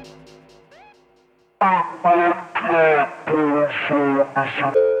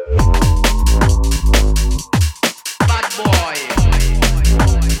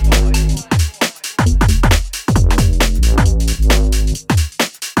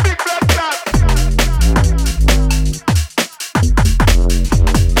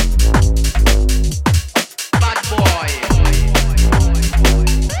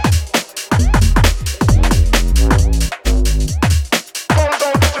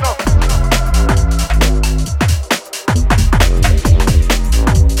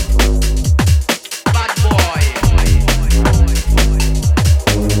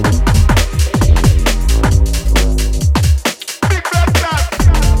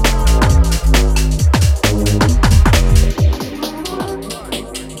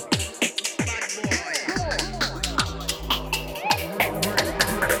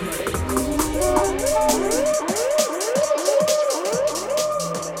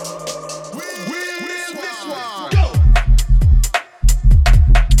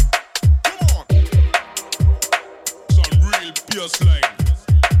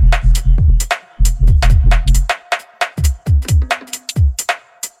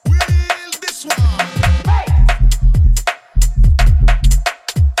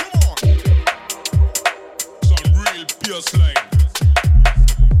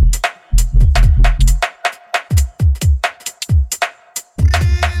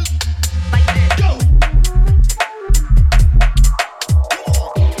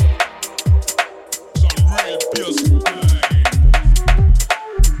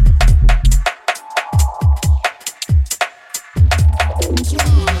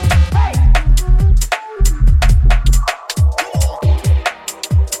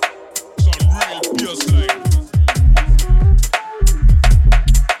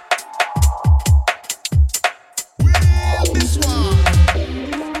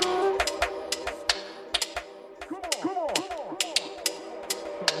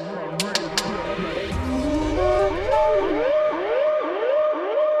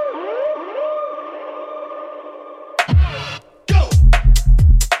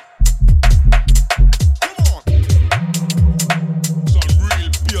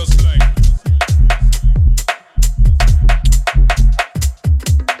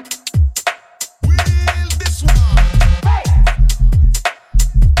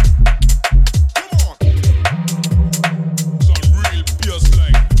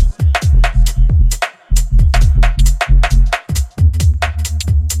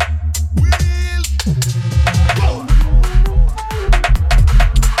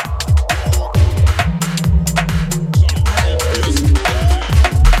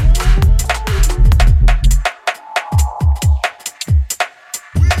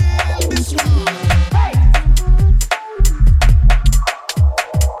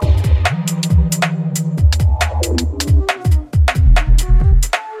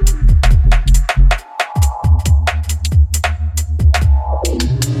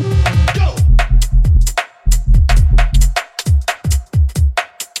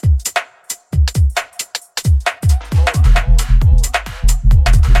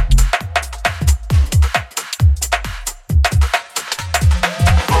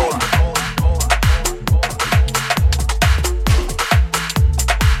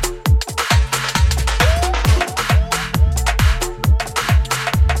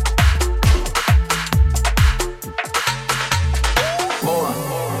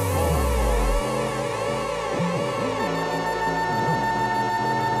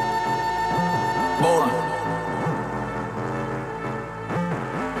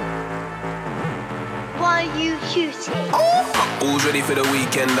 Who's ready for the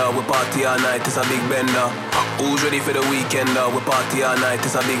weekend? We party all night, it's a big bender. Who's ready for the weekend? We party all night,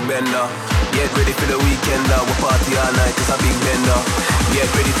 it's a big bender. Get ready for the weekend, we party all night, it's a big bender. Get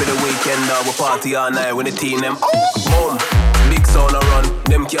ready for the weekend, we party all night when the team them. Boom, big sound a run,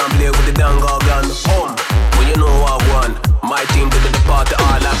 them can't play with the dang organ. When you know what I want, my team did the party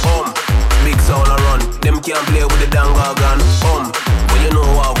all like big sound a run, them can't play with the dang organ. When you know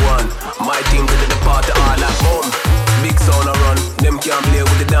what I want, my team did the party all like big sound a run, them can't play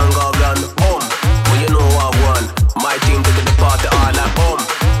with the dang organ. When you know what I want, my team did the party all like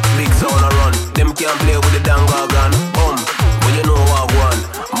big sound a run, them can't play with the dang organ. When you know what I want,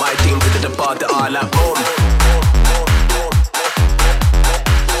 my team did the party all like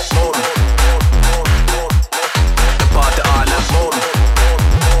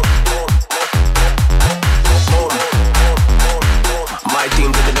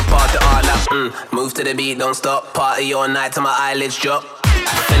move to the beat, don't stop. Party all night till my eyelids drop.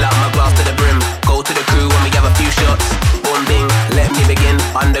 Fill up my glass to the brim. Go to the crew when we have a few shots. Boom ding, let me begin.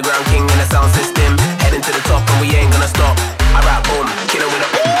 Underground king in the sound system. Heading to the top and we ain't gonna stop. I rap boom, kill it with a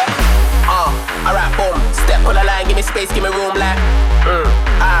I rap boom. Step on the line, give me space, give me room like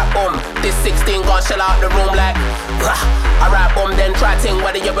boom. This 16 gon' shell out the room like I rap boom, then try ting.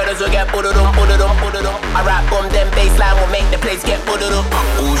 Whether your brothers will get put-a-dum. I rap boom, then baseline will make the place get put-a-dum.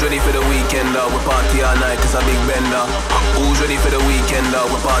 Who's ready for the weekend? We party all night, it's a big bender. Who's ready for the weekend?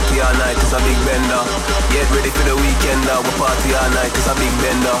 We party all night, it's a big bender. Get ready for the weekend, we party all night, it's a big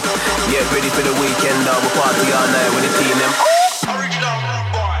bender. Get ready for the weekend, we party all night with the team them.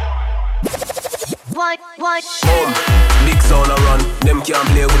 Big sound a run, them can't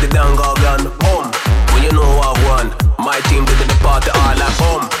play with the dang organ. When you know what I want, my team did the party all like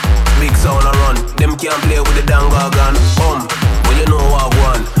big sound a run, them can't play with the dang organ. When you know what I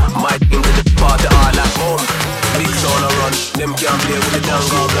want, my team did the party all like big sound a run, them can't play with the dang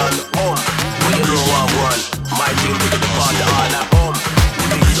organ. When you know what I want, my team did the party all like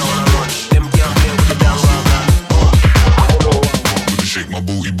big sound a run, them can't play with the dang organ. Shake my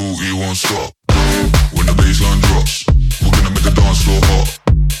booty, won't stop. When the bassline drops, we're gonna make the dance floor hot.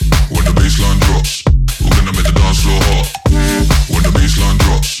 When the bassline drops, we're gonna make the dance floor hot. When the bassline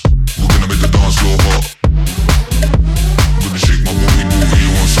drops, we're gonna make the dance floor hot. I'm gonna shake my booty,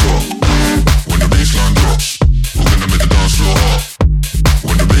 won't stop. When the bassline drops, we're gonna make the dance floor hot.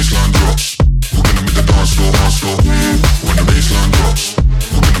 When the bassline drops, we're gonna make the dance floor hot. When the bassline drops,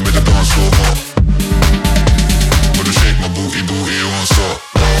 we're gonna make the dance floor hot. I'm gonna shake my booty, won't stop.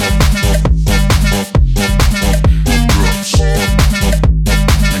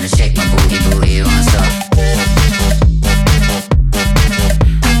 Gonna shake my booty, won't stop.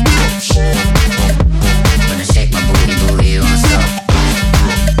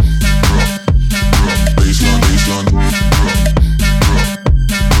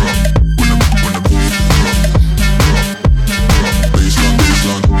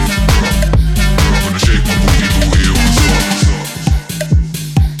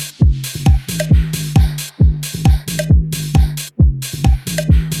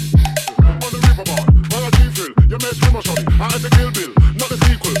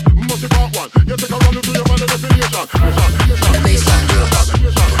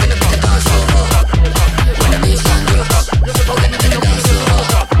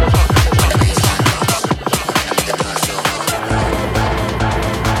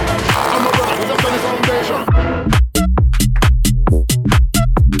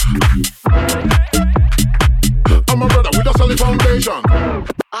 foundation,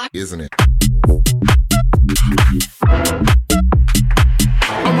 isn't it?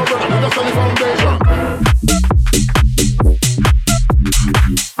 I'm a brother with a solid foundation.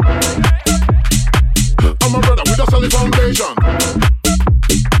 I'm a brother with a solid foundation.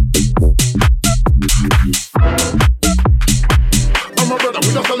 I'm a brother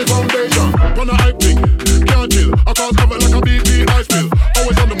with a solid foundation. Gonna hype thing, can't chill. I cause cover like a BP ice spill.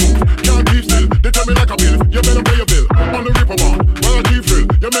 Always on the move, can't keep still. They tell me like a bill, you better pay your bill. On the Reaper one, while I keep thrill.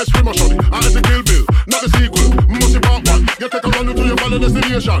 You mess with my shorty, I had to kill Bill. Not the sequel, must be part one. You take a run into your final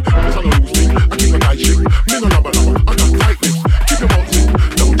destination. This on a loose thing, I keep a tight shit. Me no number, I got tight lips. Keep your mouth in,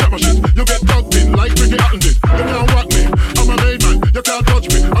 don't chat my shit. You get tugged in like Ricky Hatton did. You can't whack me, I'm a made man. You can't touch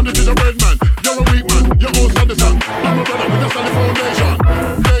me, I'm the gingerbread man. You're a weak man, you're all Sanderson. I'm a brother with a solid foundation.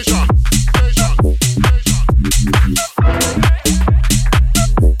 Nation, nation,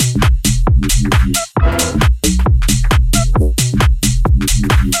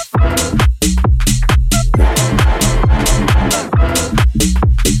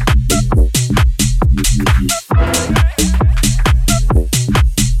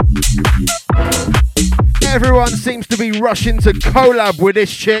 Everyone seems to be rushing to collab with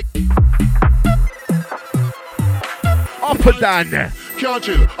this chick. Upper Dan.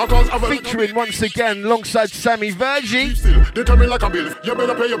 Featuring once again alongside Sammy Virgie. They tell me like a bill, you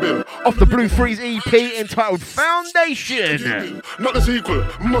better pay your bill. Off the Blue Freeze EP entitled Foundation. Not the sequel,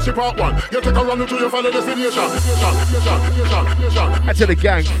 must be part one. You take a run into your final destination. Add to the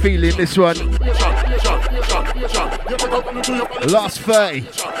gang feeling this one. Last 30.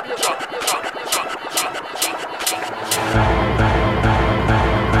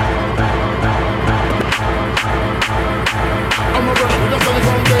 I'm a brother with a solid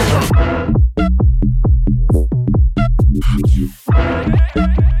foundation.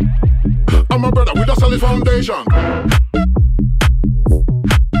 I'm a brother with a solid foundation.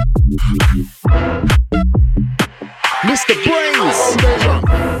 Mr. Brains.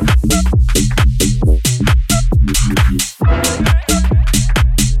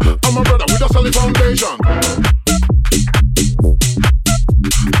 I'm a brother with a solid foundation.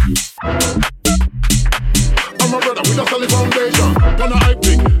 I'm a brother with a solid foundation. Gonna hype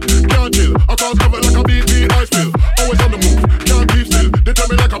thing, can't chill. I cause cover like a BP ice spill. Always on the move, can't keep still. They tell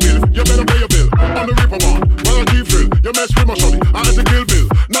me like a bill, you better pay your bill. On the Reaper one, while I keep thrill. You mess with my shorty, I had to kill Bill.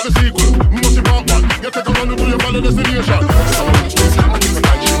 Not the sequel, must be part one. You take a run into your final destination.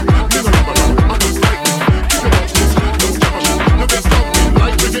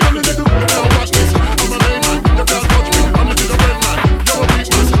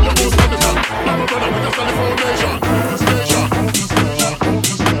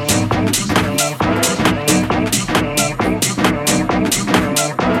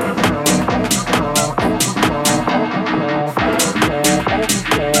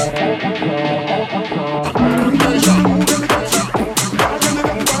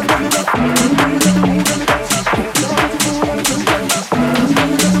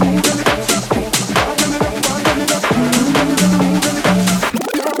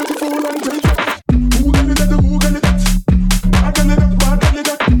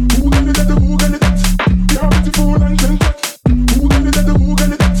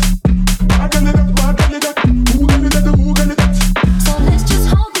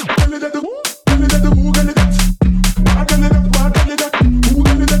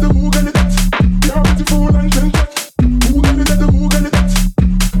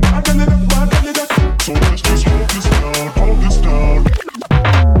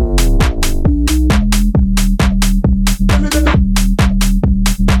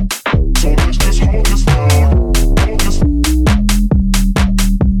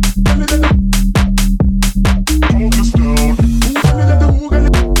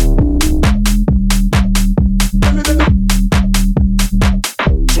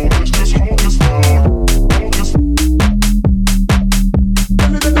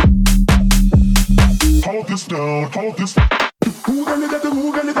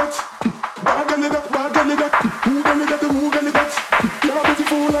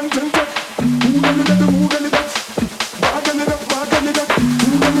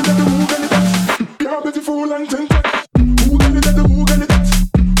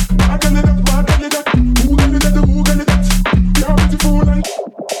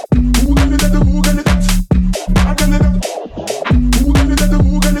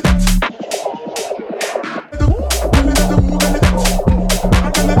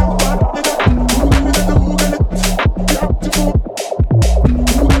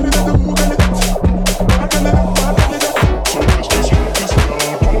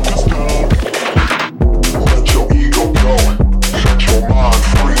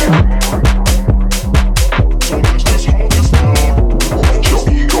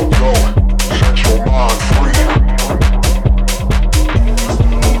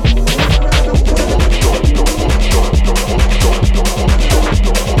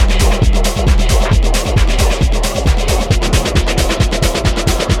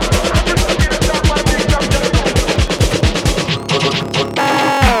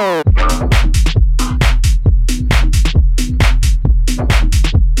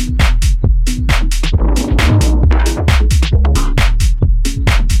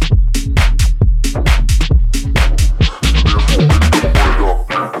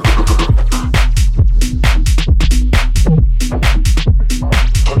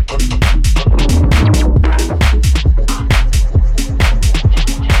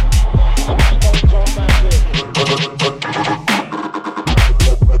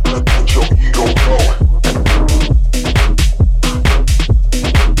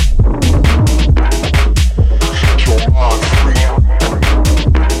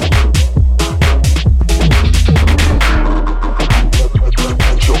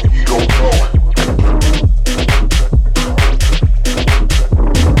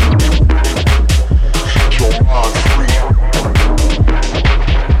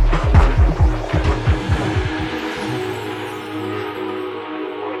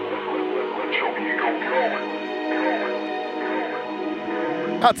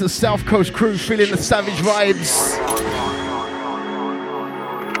 Out to the South Coast crew, feeling the savage vibes.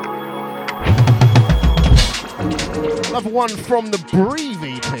 Another one from the Breathe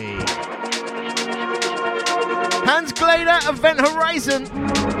EP. Hans Glader, Event Horizon.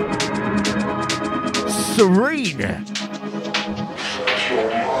 Serene.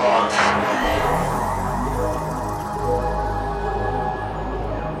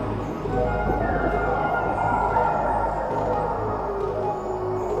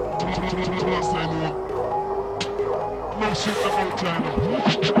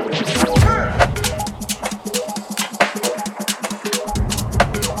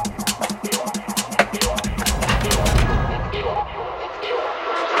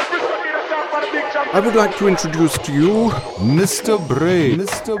 I would like to introduce to you Mr. Brain.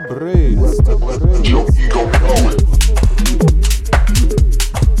 Mr. Brain. Mr. Brain.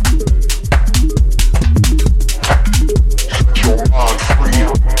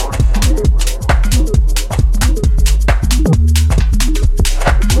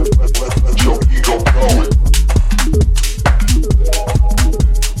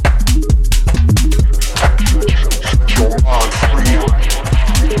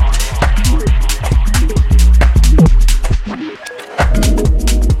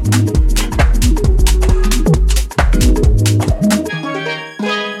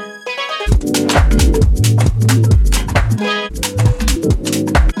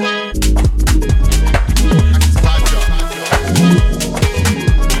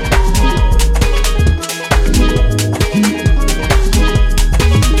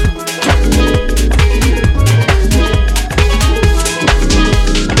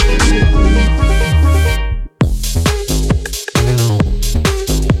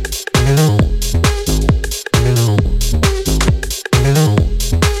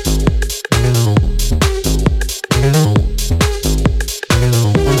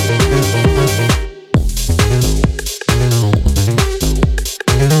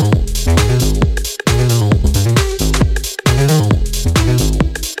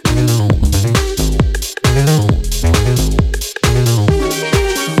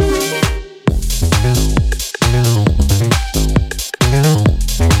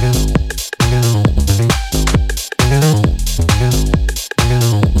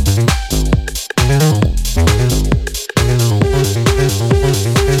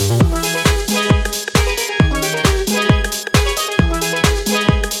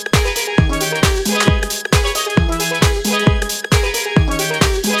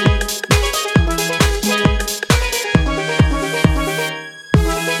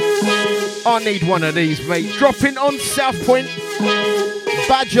 One of these, mate. Dropping on South Point.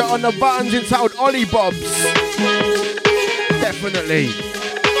 Badger on the buttons entitled Ollie Bobs. Definitely.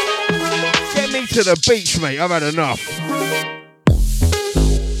 Get me to the beach, mate. I've had enough.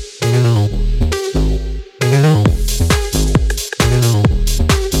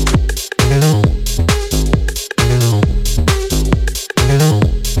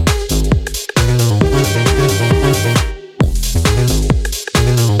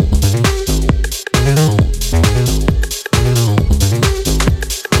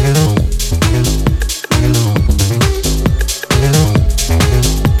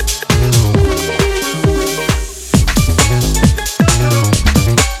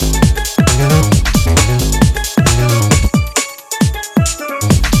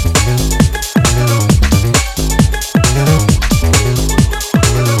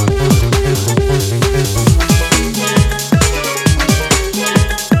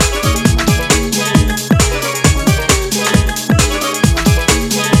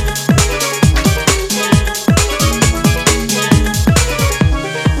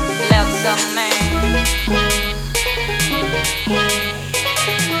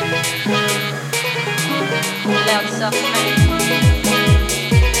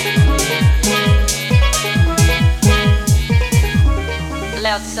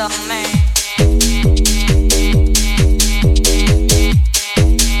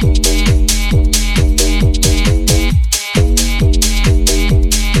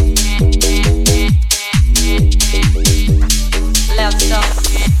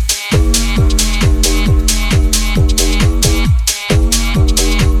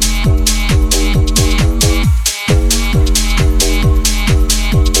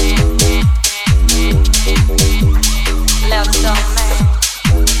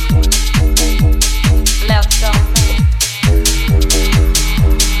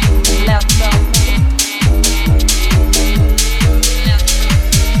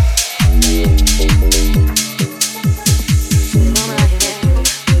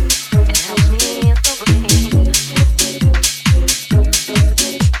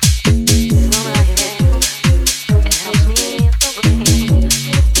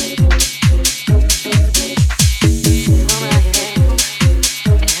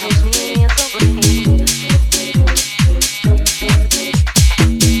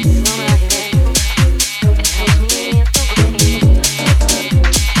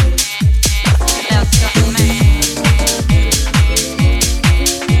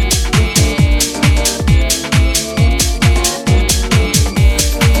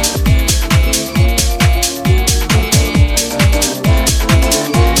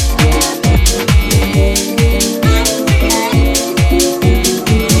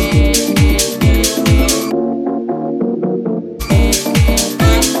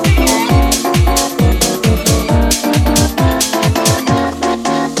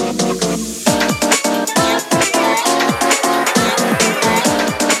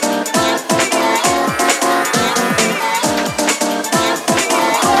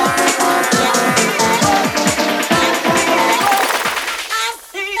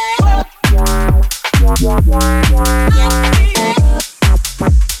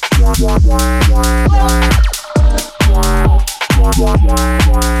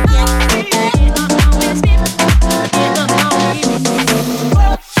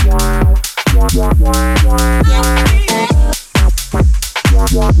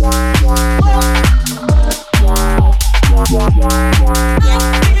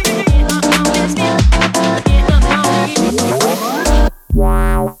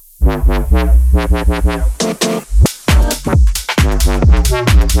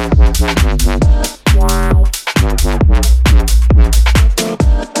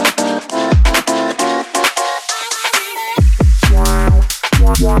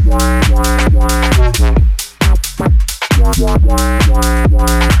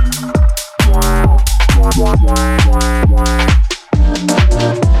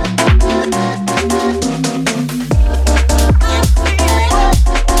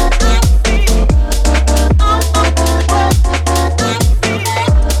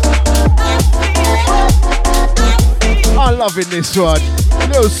 Loving this one.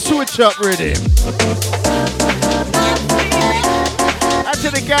 Little switch up rhythm. Out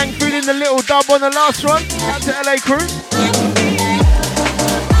to the gang feeling the little dub on the last one. Out to LA Crew.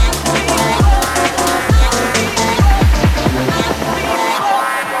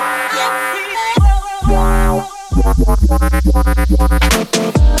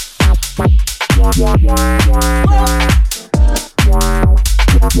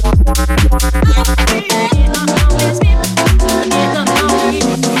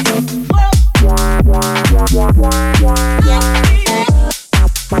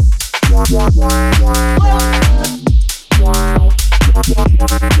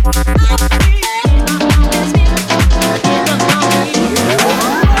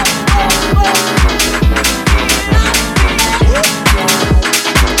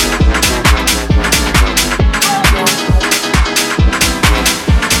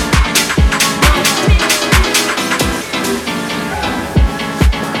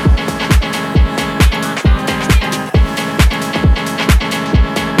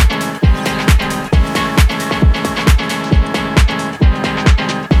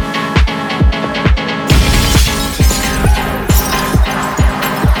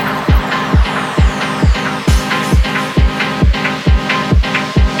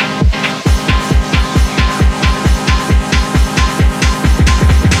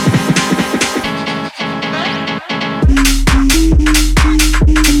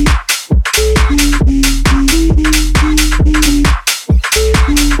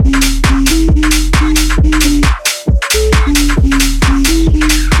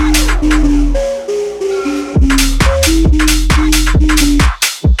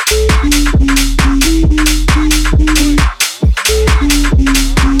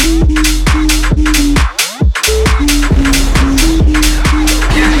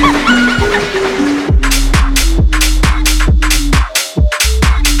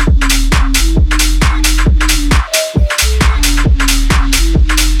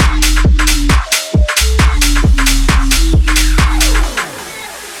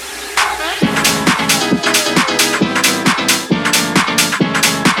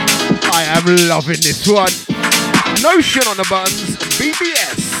 Loving this one. Notion on the buttons.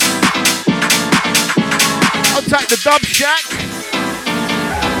 BBS. I'll take the Dub Shack.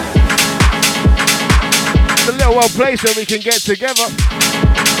 It's a little old place where we can get together.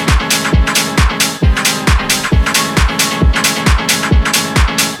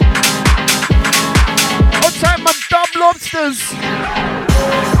 I'll take my Dub Lobsters.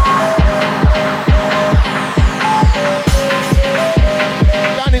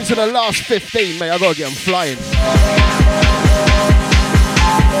 Into the last 15, mate. I gotta get them flying.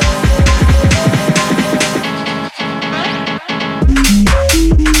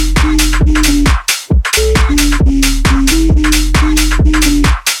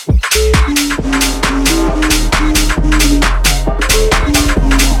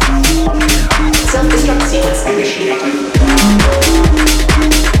 Self-destruct sequence initiated.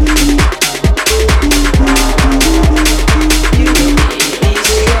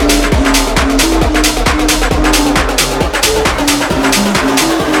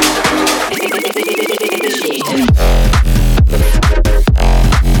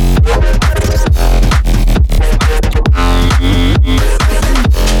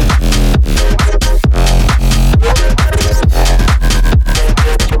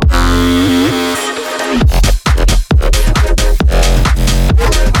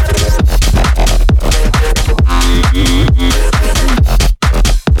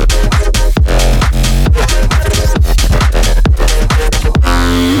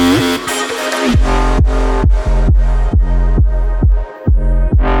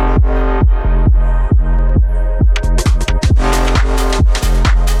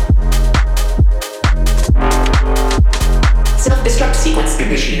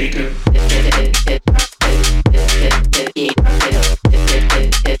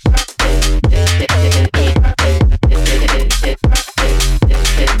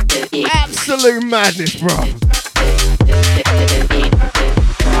 Absolute madness, bro.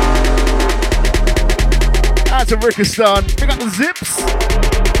 Out to Rickistan. Pick up the zips.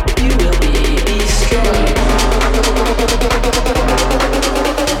 You will be destroyed.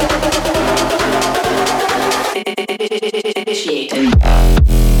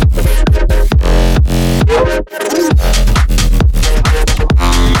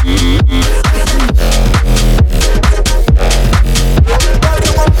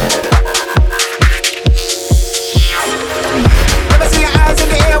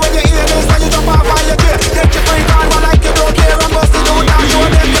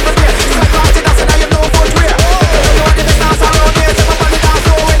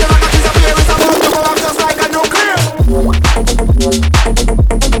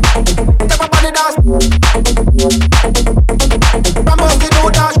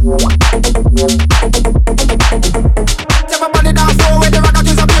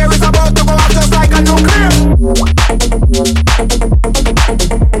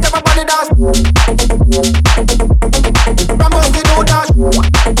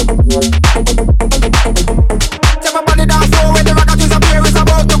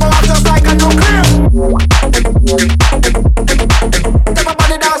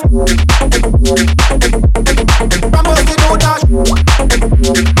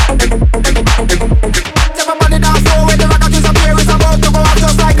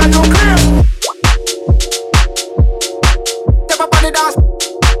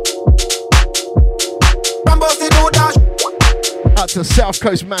 To South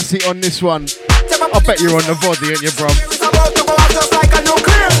Coast Massey on this one. I bet you're on the body, ain't you, bro?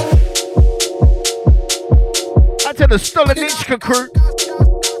 Out to the Stolenichka crew.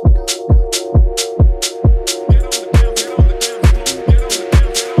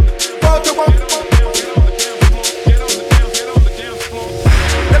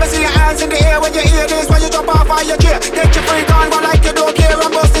 Never see your hands in the air when you hear this. When you jump off on your chair, get your freak on, one like you don't care.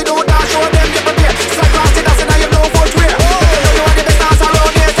 I'm busted out, dash, show them you prepare. It's like blasted, that's now you know footwear.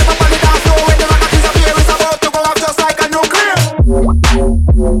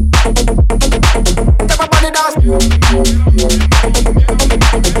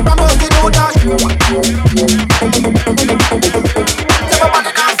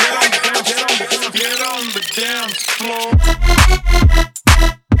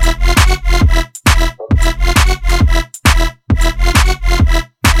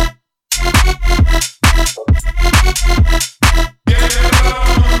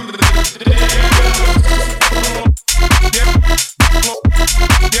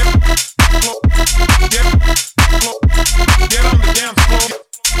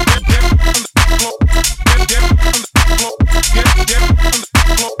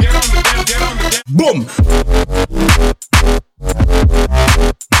 Boom!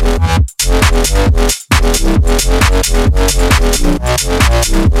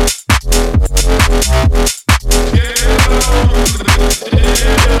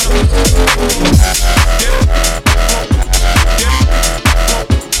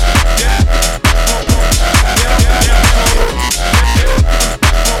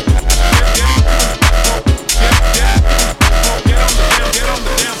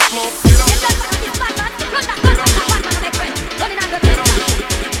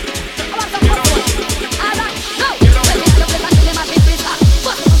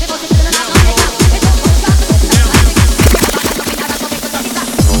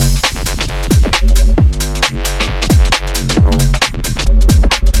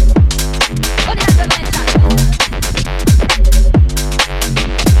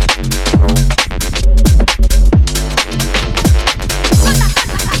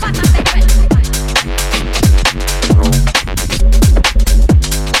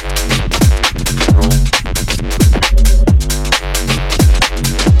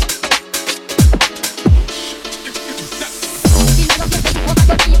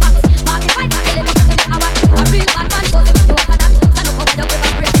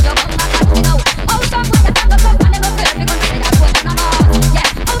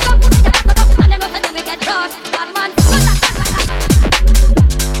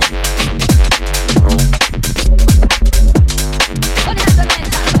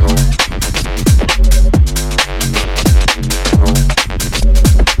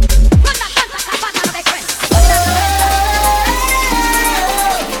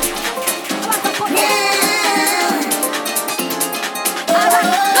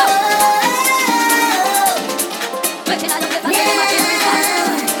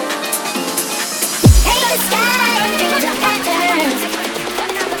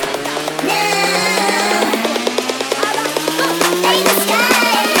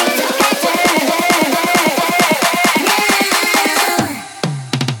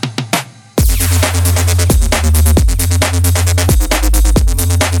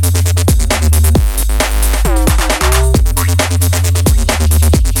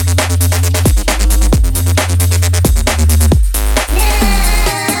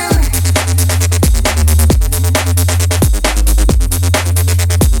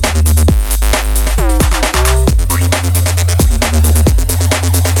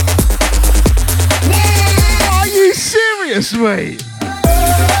 mate.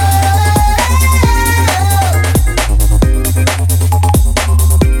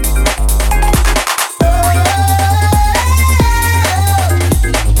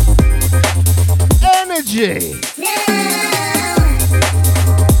 Energy.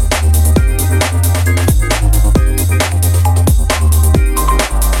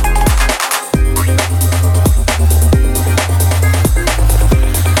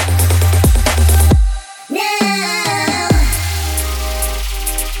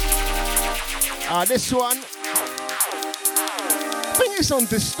 This one, I think it's on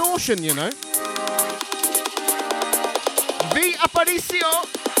distortion, you know. The Aparicio,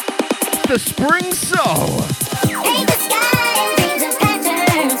 the Spring Soul.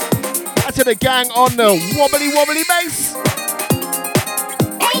 That's to the gang on the wobbly bass.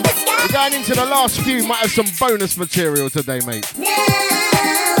 We're going into the last few, might have some bonus material today, mate.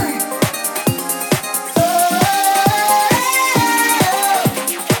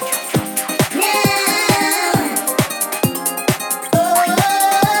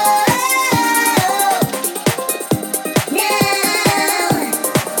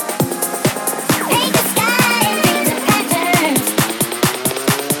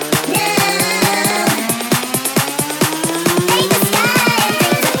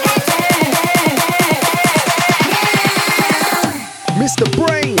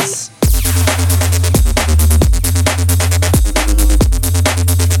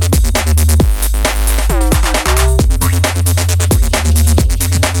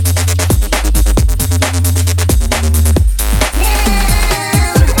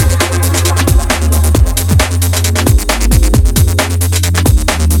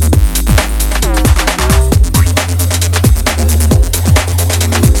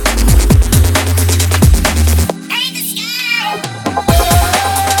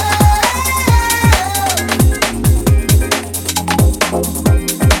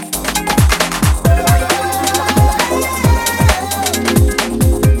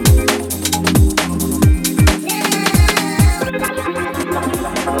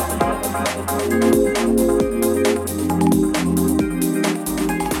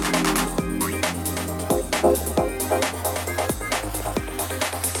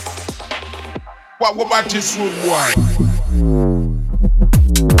 What about this road boy?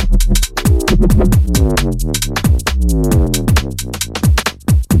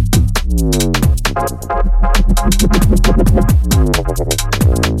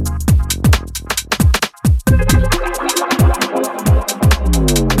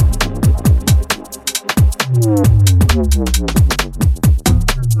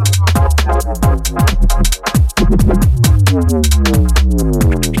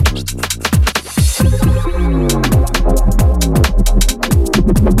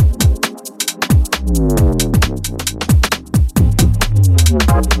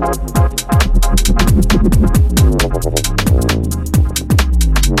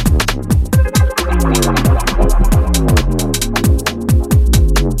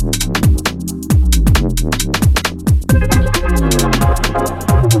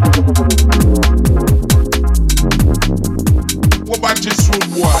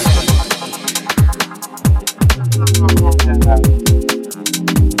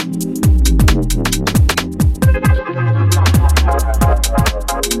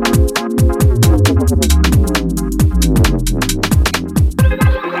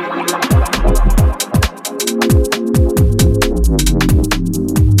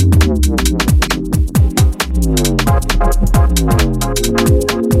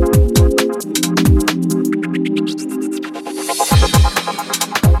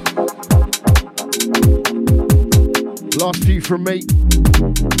 From me.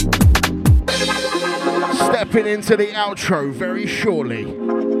 Stepping into the outro very shortly.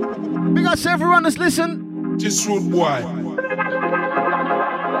 Big ups to everyone that's listened. Just road boy.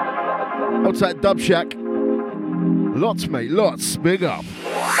 Outside Dub Shack. Lots, mate, lots. Big up.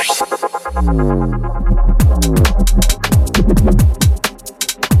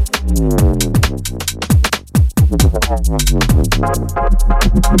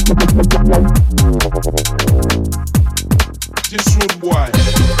 This road boy.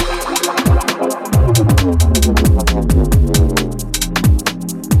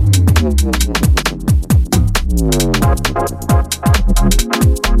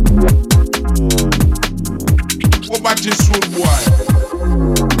 What about this road boy?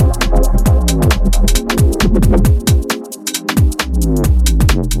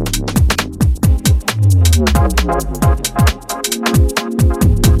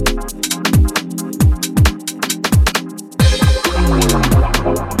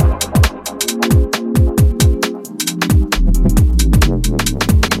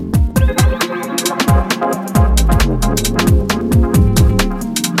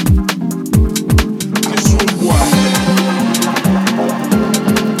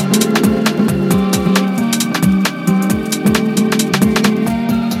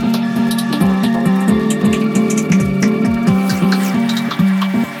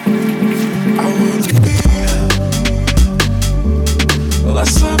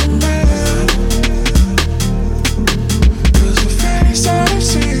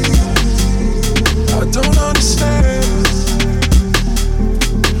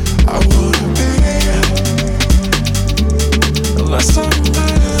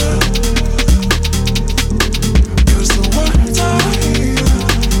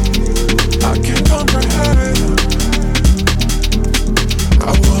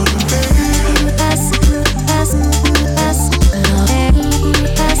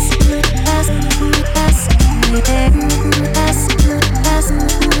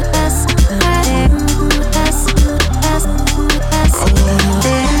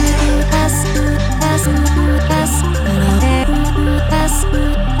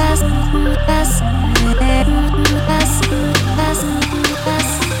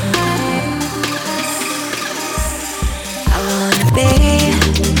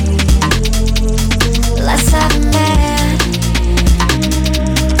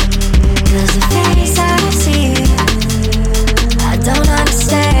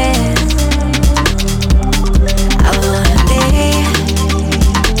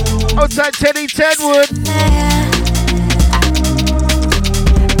 Outside Teddy Tedwood.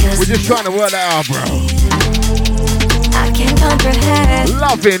 We're just trying to work that out, bro. I can't comprehend.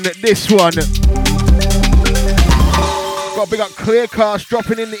 Loving this one. Got a big up Clearcast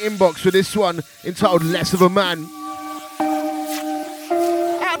dropping in the inbox for this one entitled Less of a Man.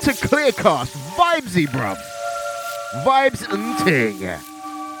 Out to Clearcast. Vibesy, bruv. Vibes and ting.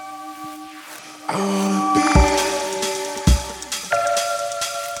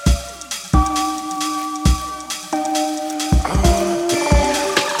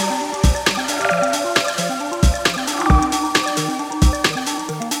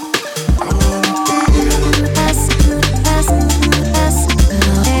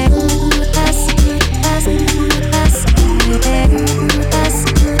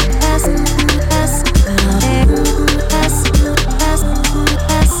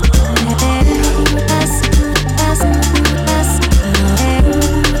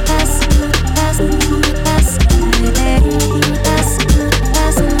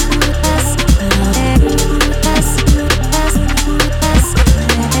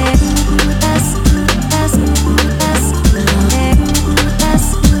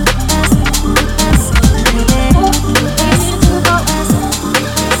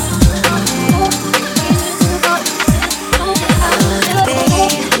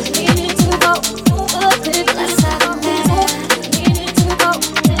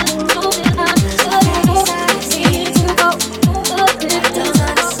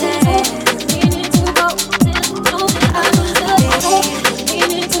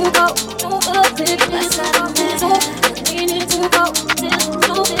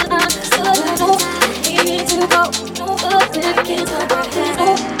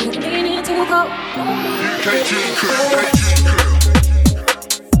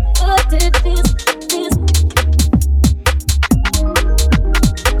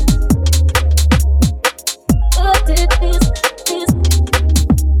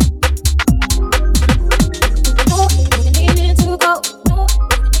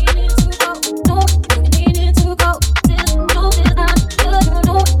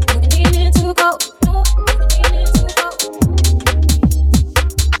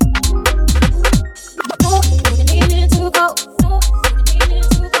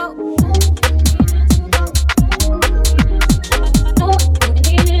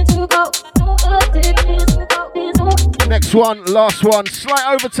 One, last one,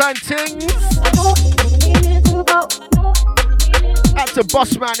 slight overtime ting. That's a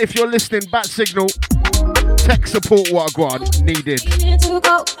boss man if you're listening, bat signal. Tech support wagwan needed.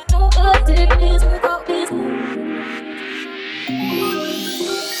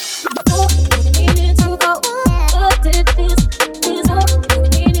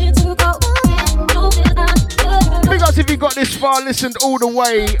 Big ups if you got this far, listened all the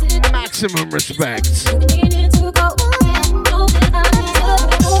way, maximum respect.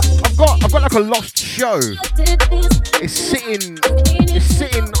 I've got like a lost show. It's sitting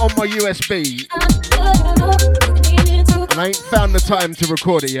on my USB. And I ain't found the time to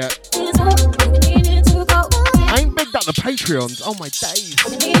record it yet. I ain't bigged up the Patreons. Oh my days.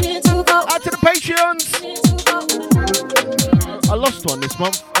 Out to the Patreons. I lost one this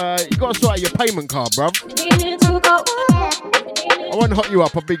month. You gotta sort out your payment card, bruv. I won't hot you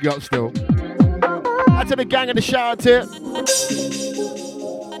up, I'll big you up still. Out to the gang of the shout here.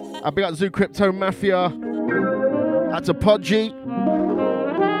 I big up Zoo Crypto Mafia. That's a Podgy.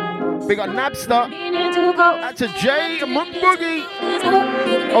 Big up Napster. That's a J Boogie.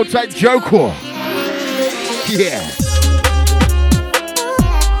 Outside Joker. Yeah.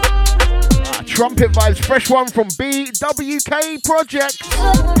 Trumpet vibes. Fresh one from BWK Project.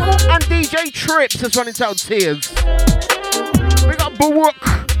 And DJ Trips. This one entitled Tears. Big up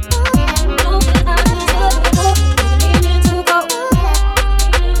Bawook.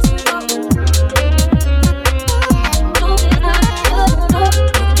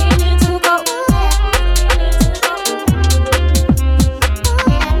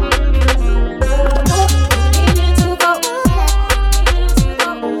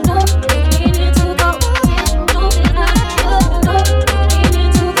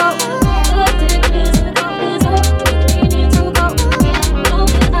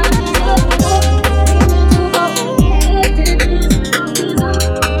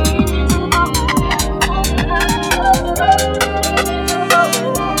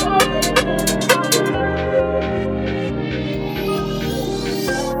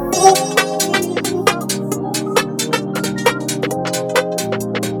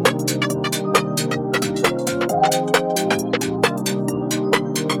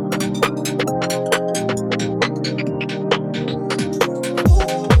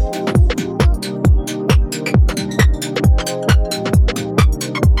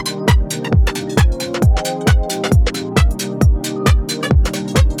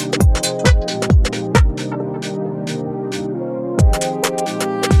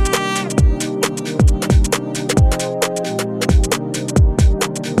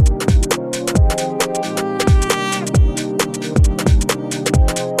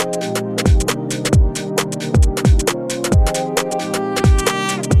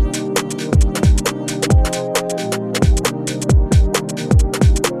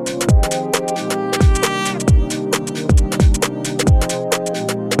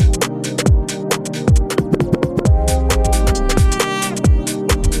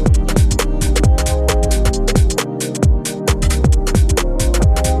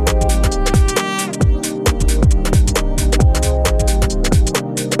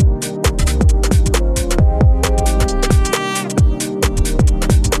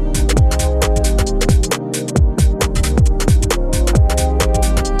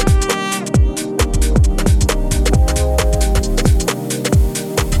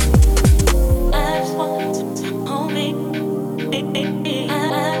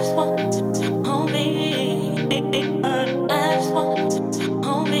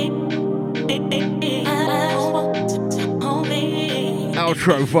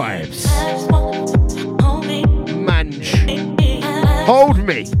 Electro vibes. Manj. Hold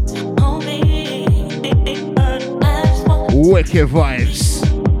me. Wicked vibes.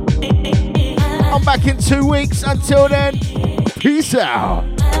 I'm back in 2 weeks. Until then, peace out.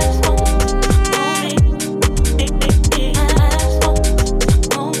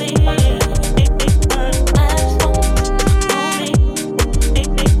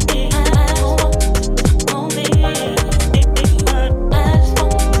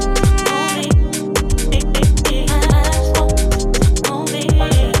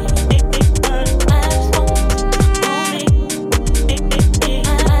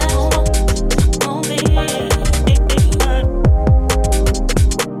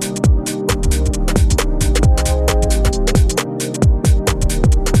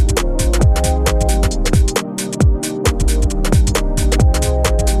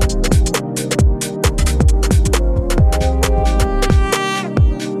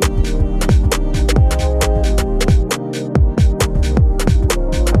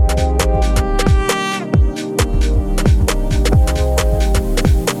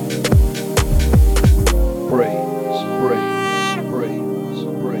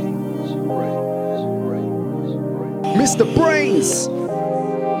 Mr. Brains.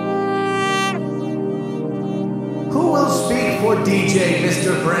 Who will speak for DJ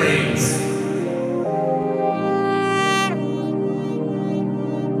Mr. Brains?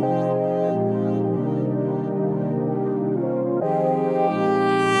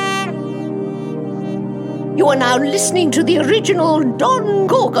 You are now listening to the original Don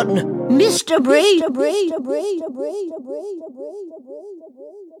Gorgon, Mr. Brains.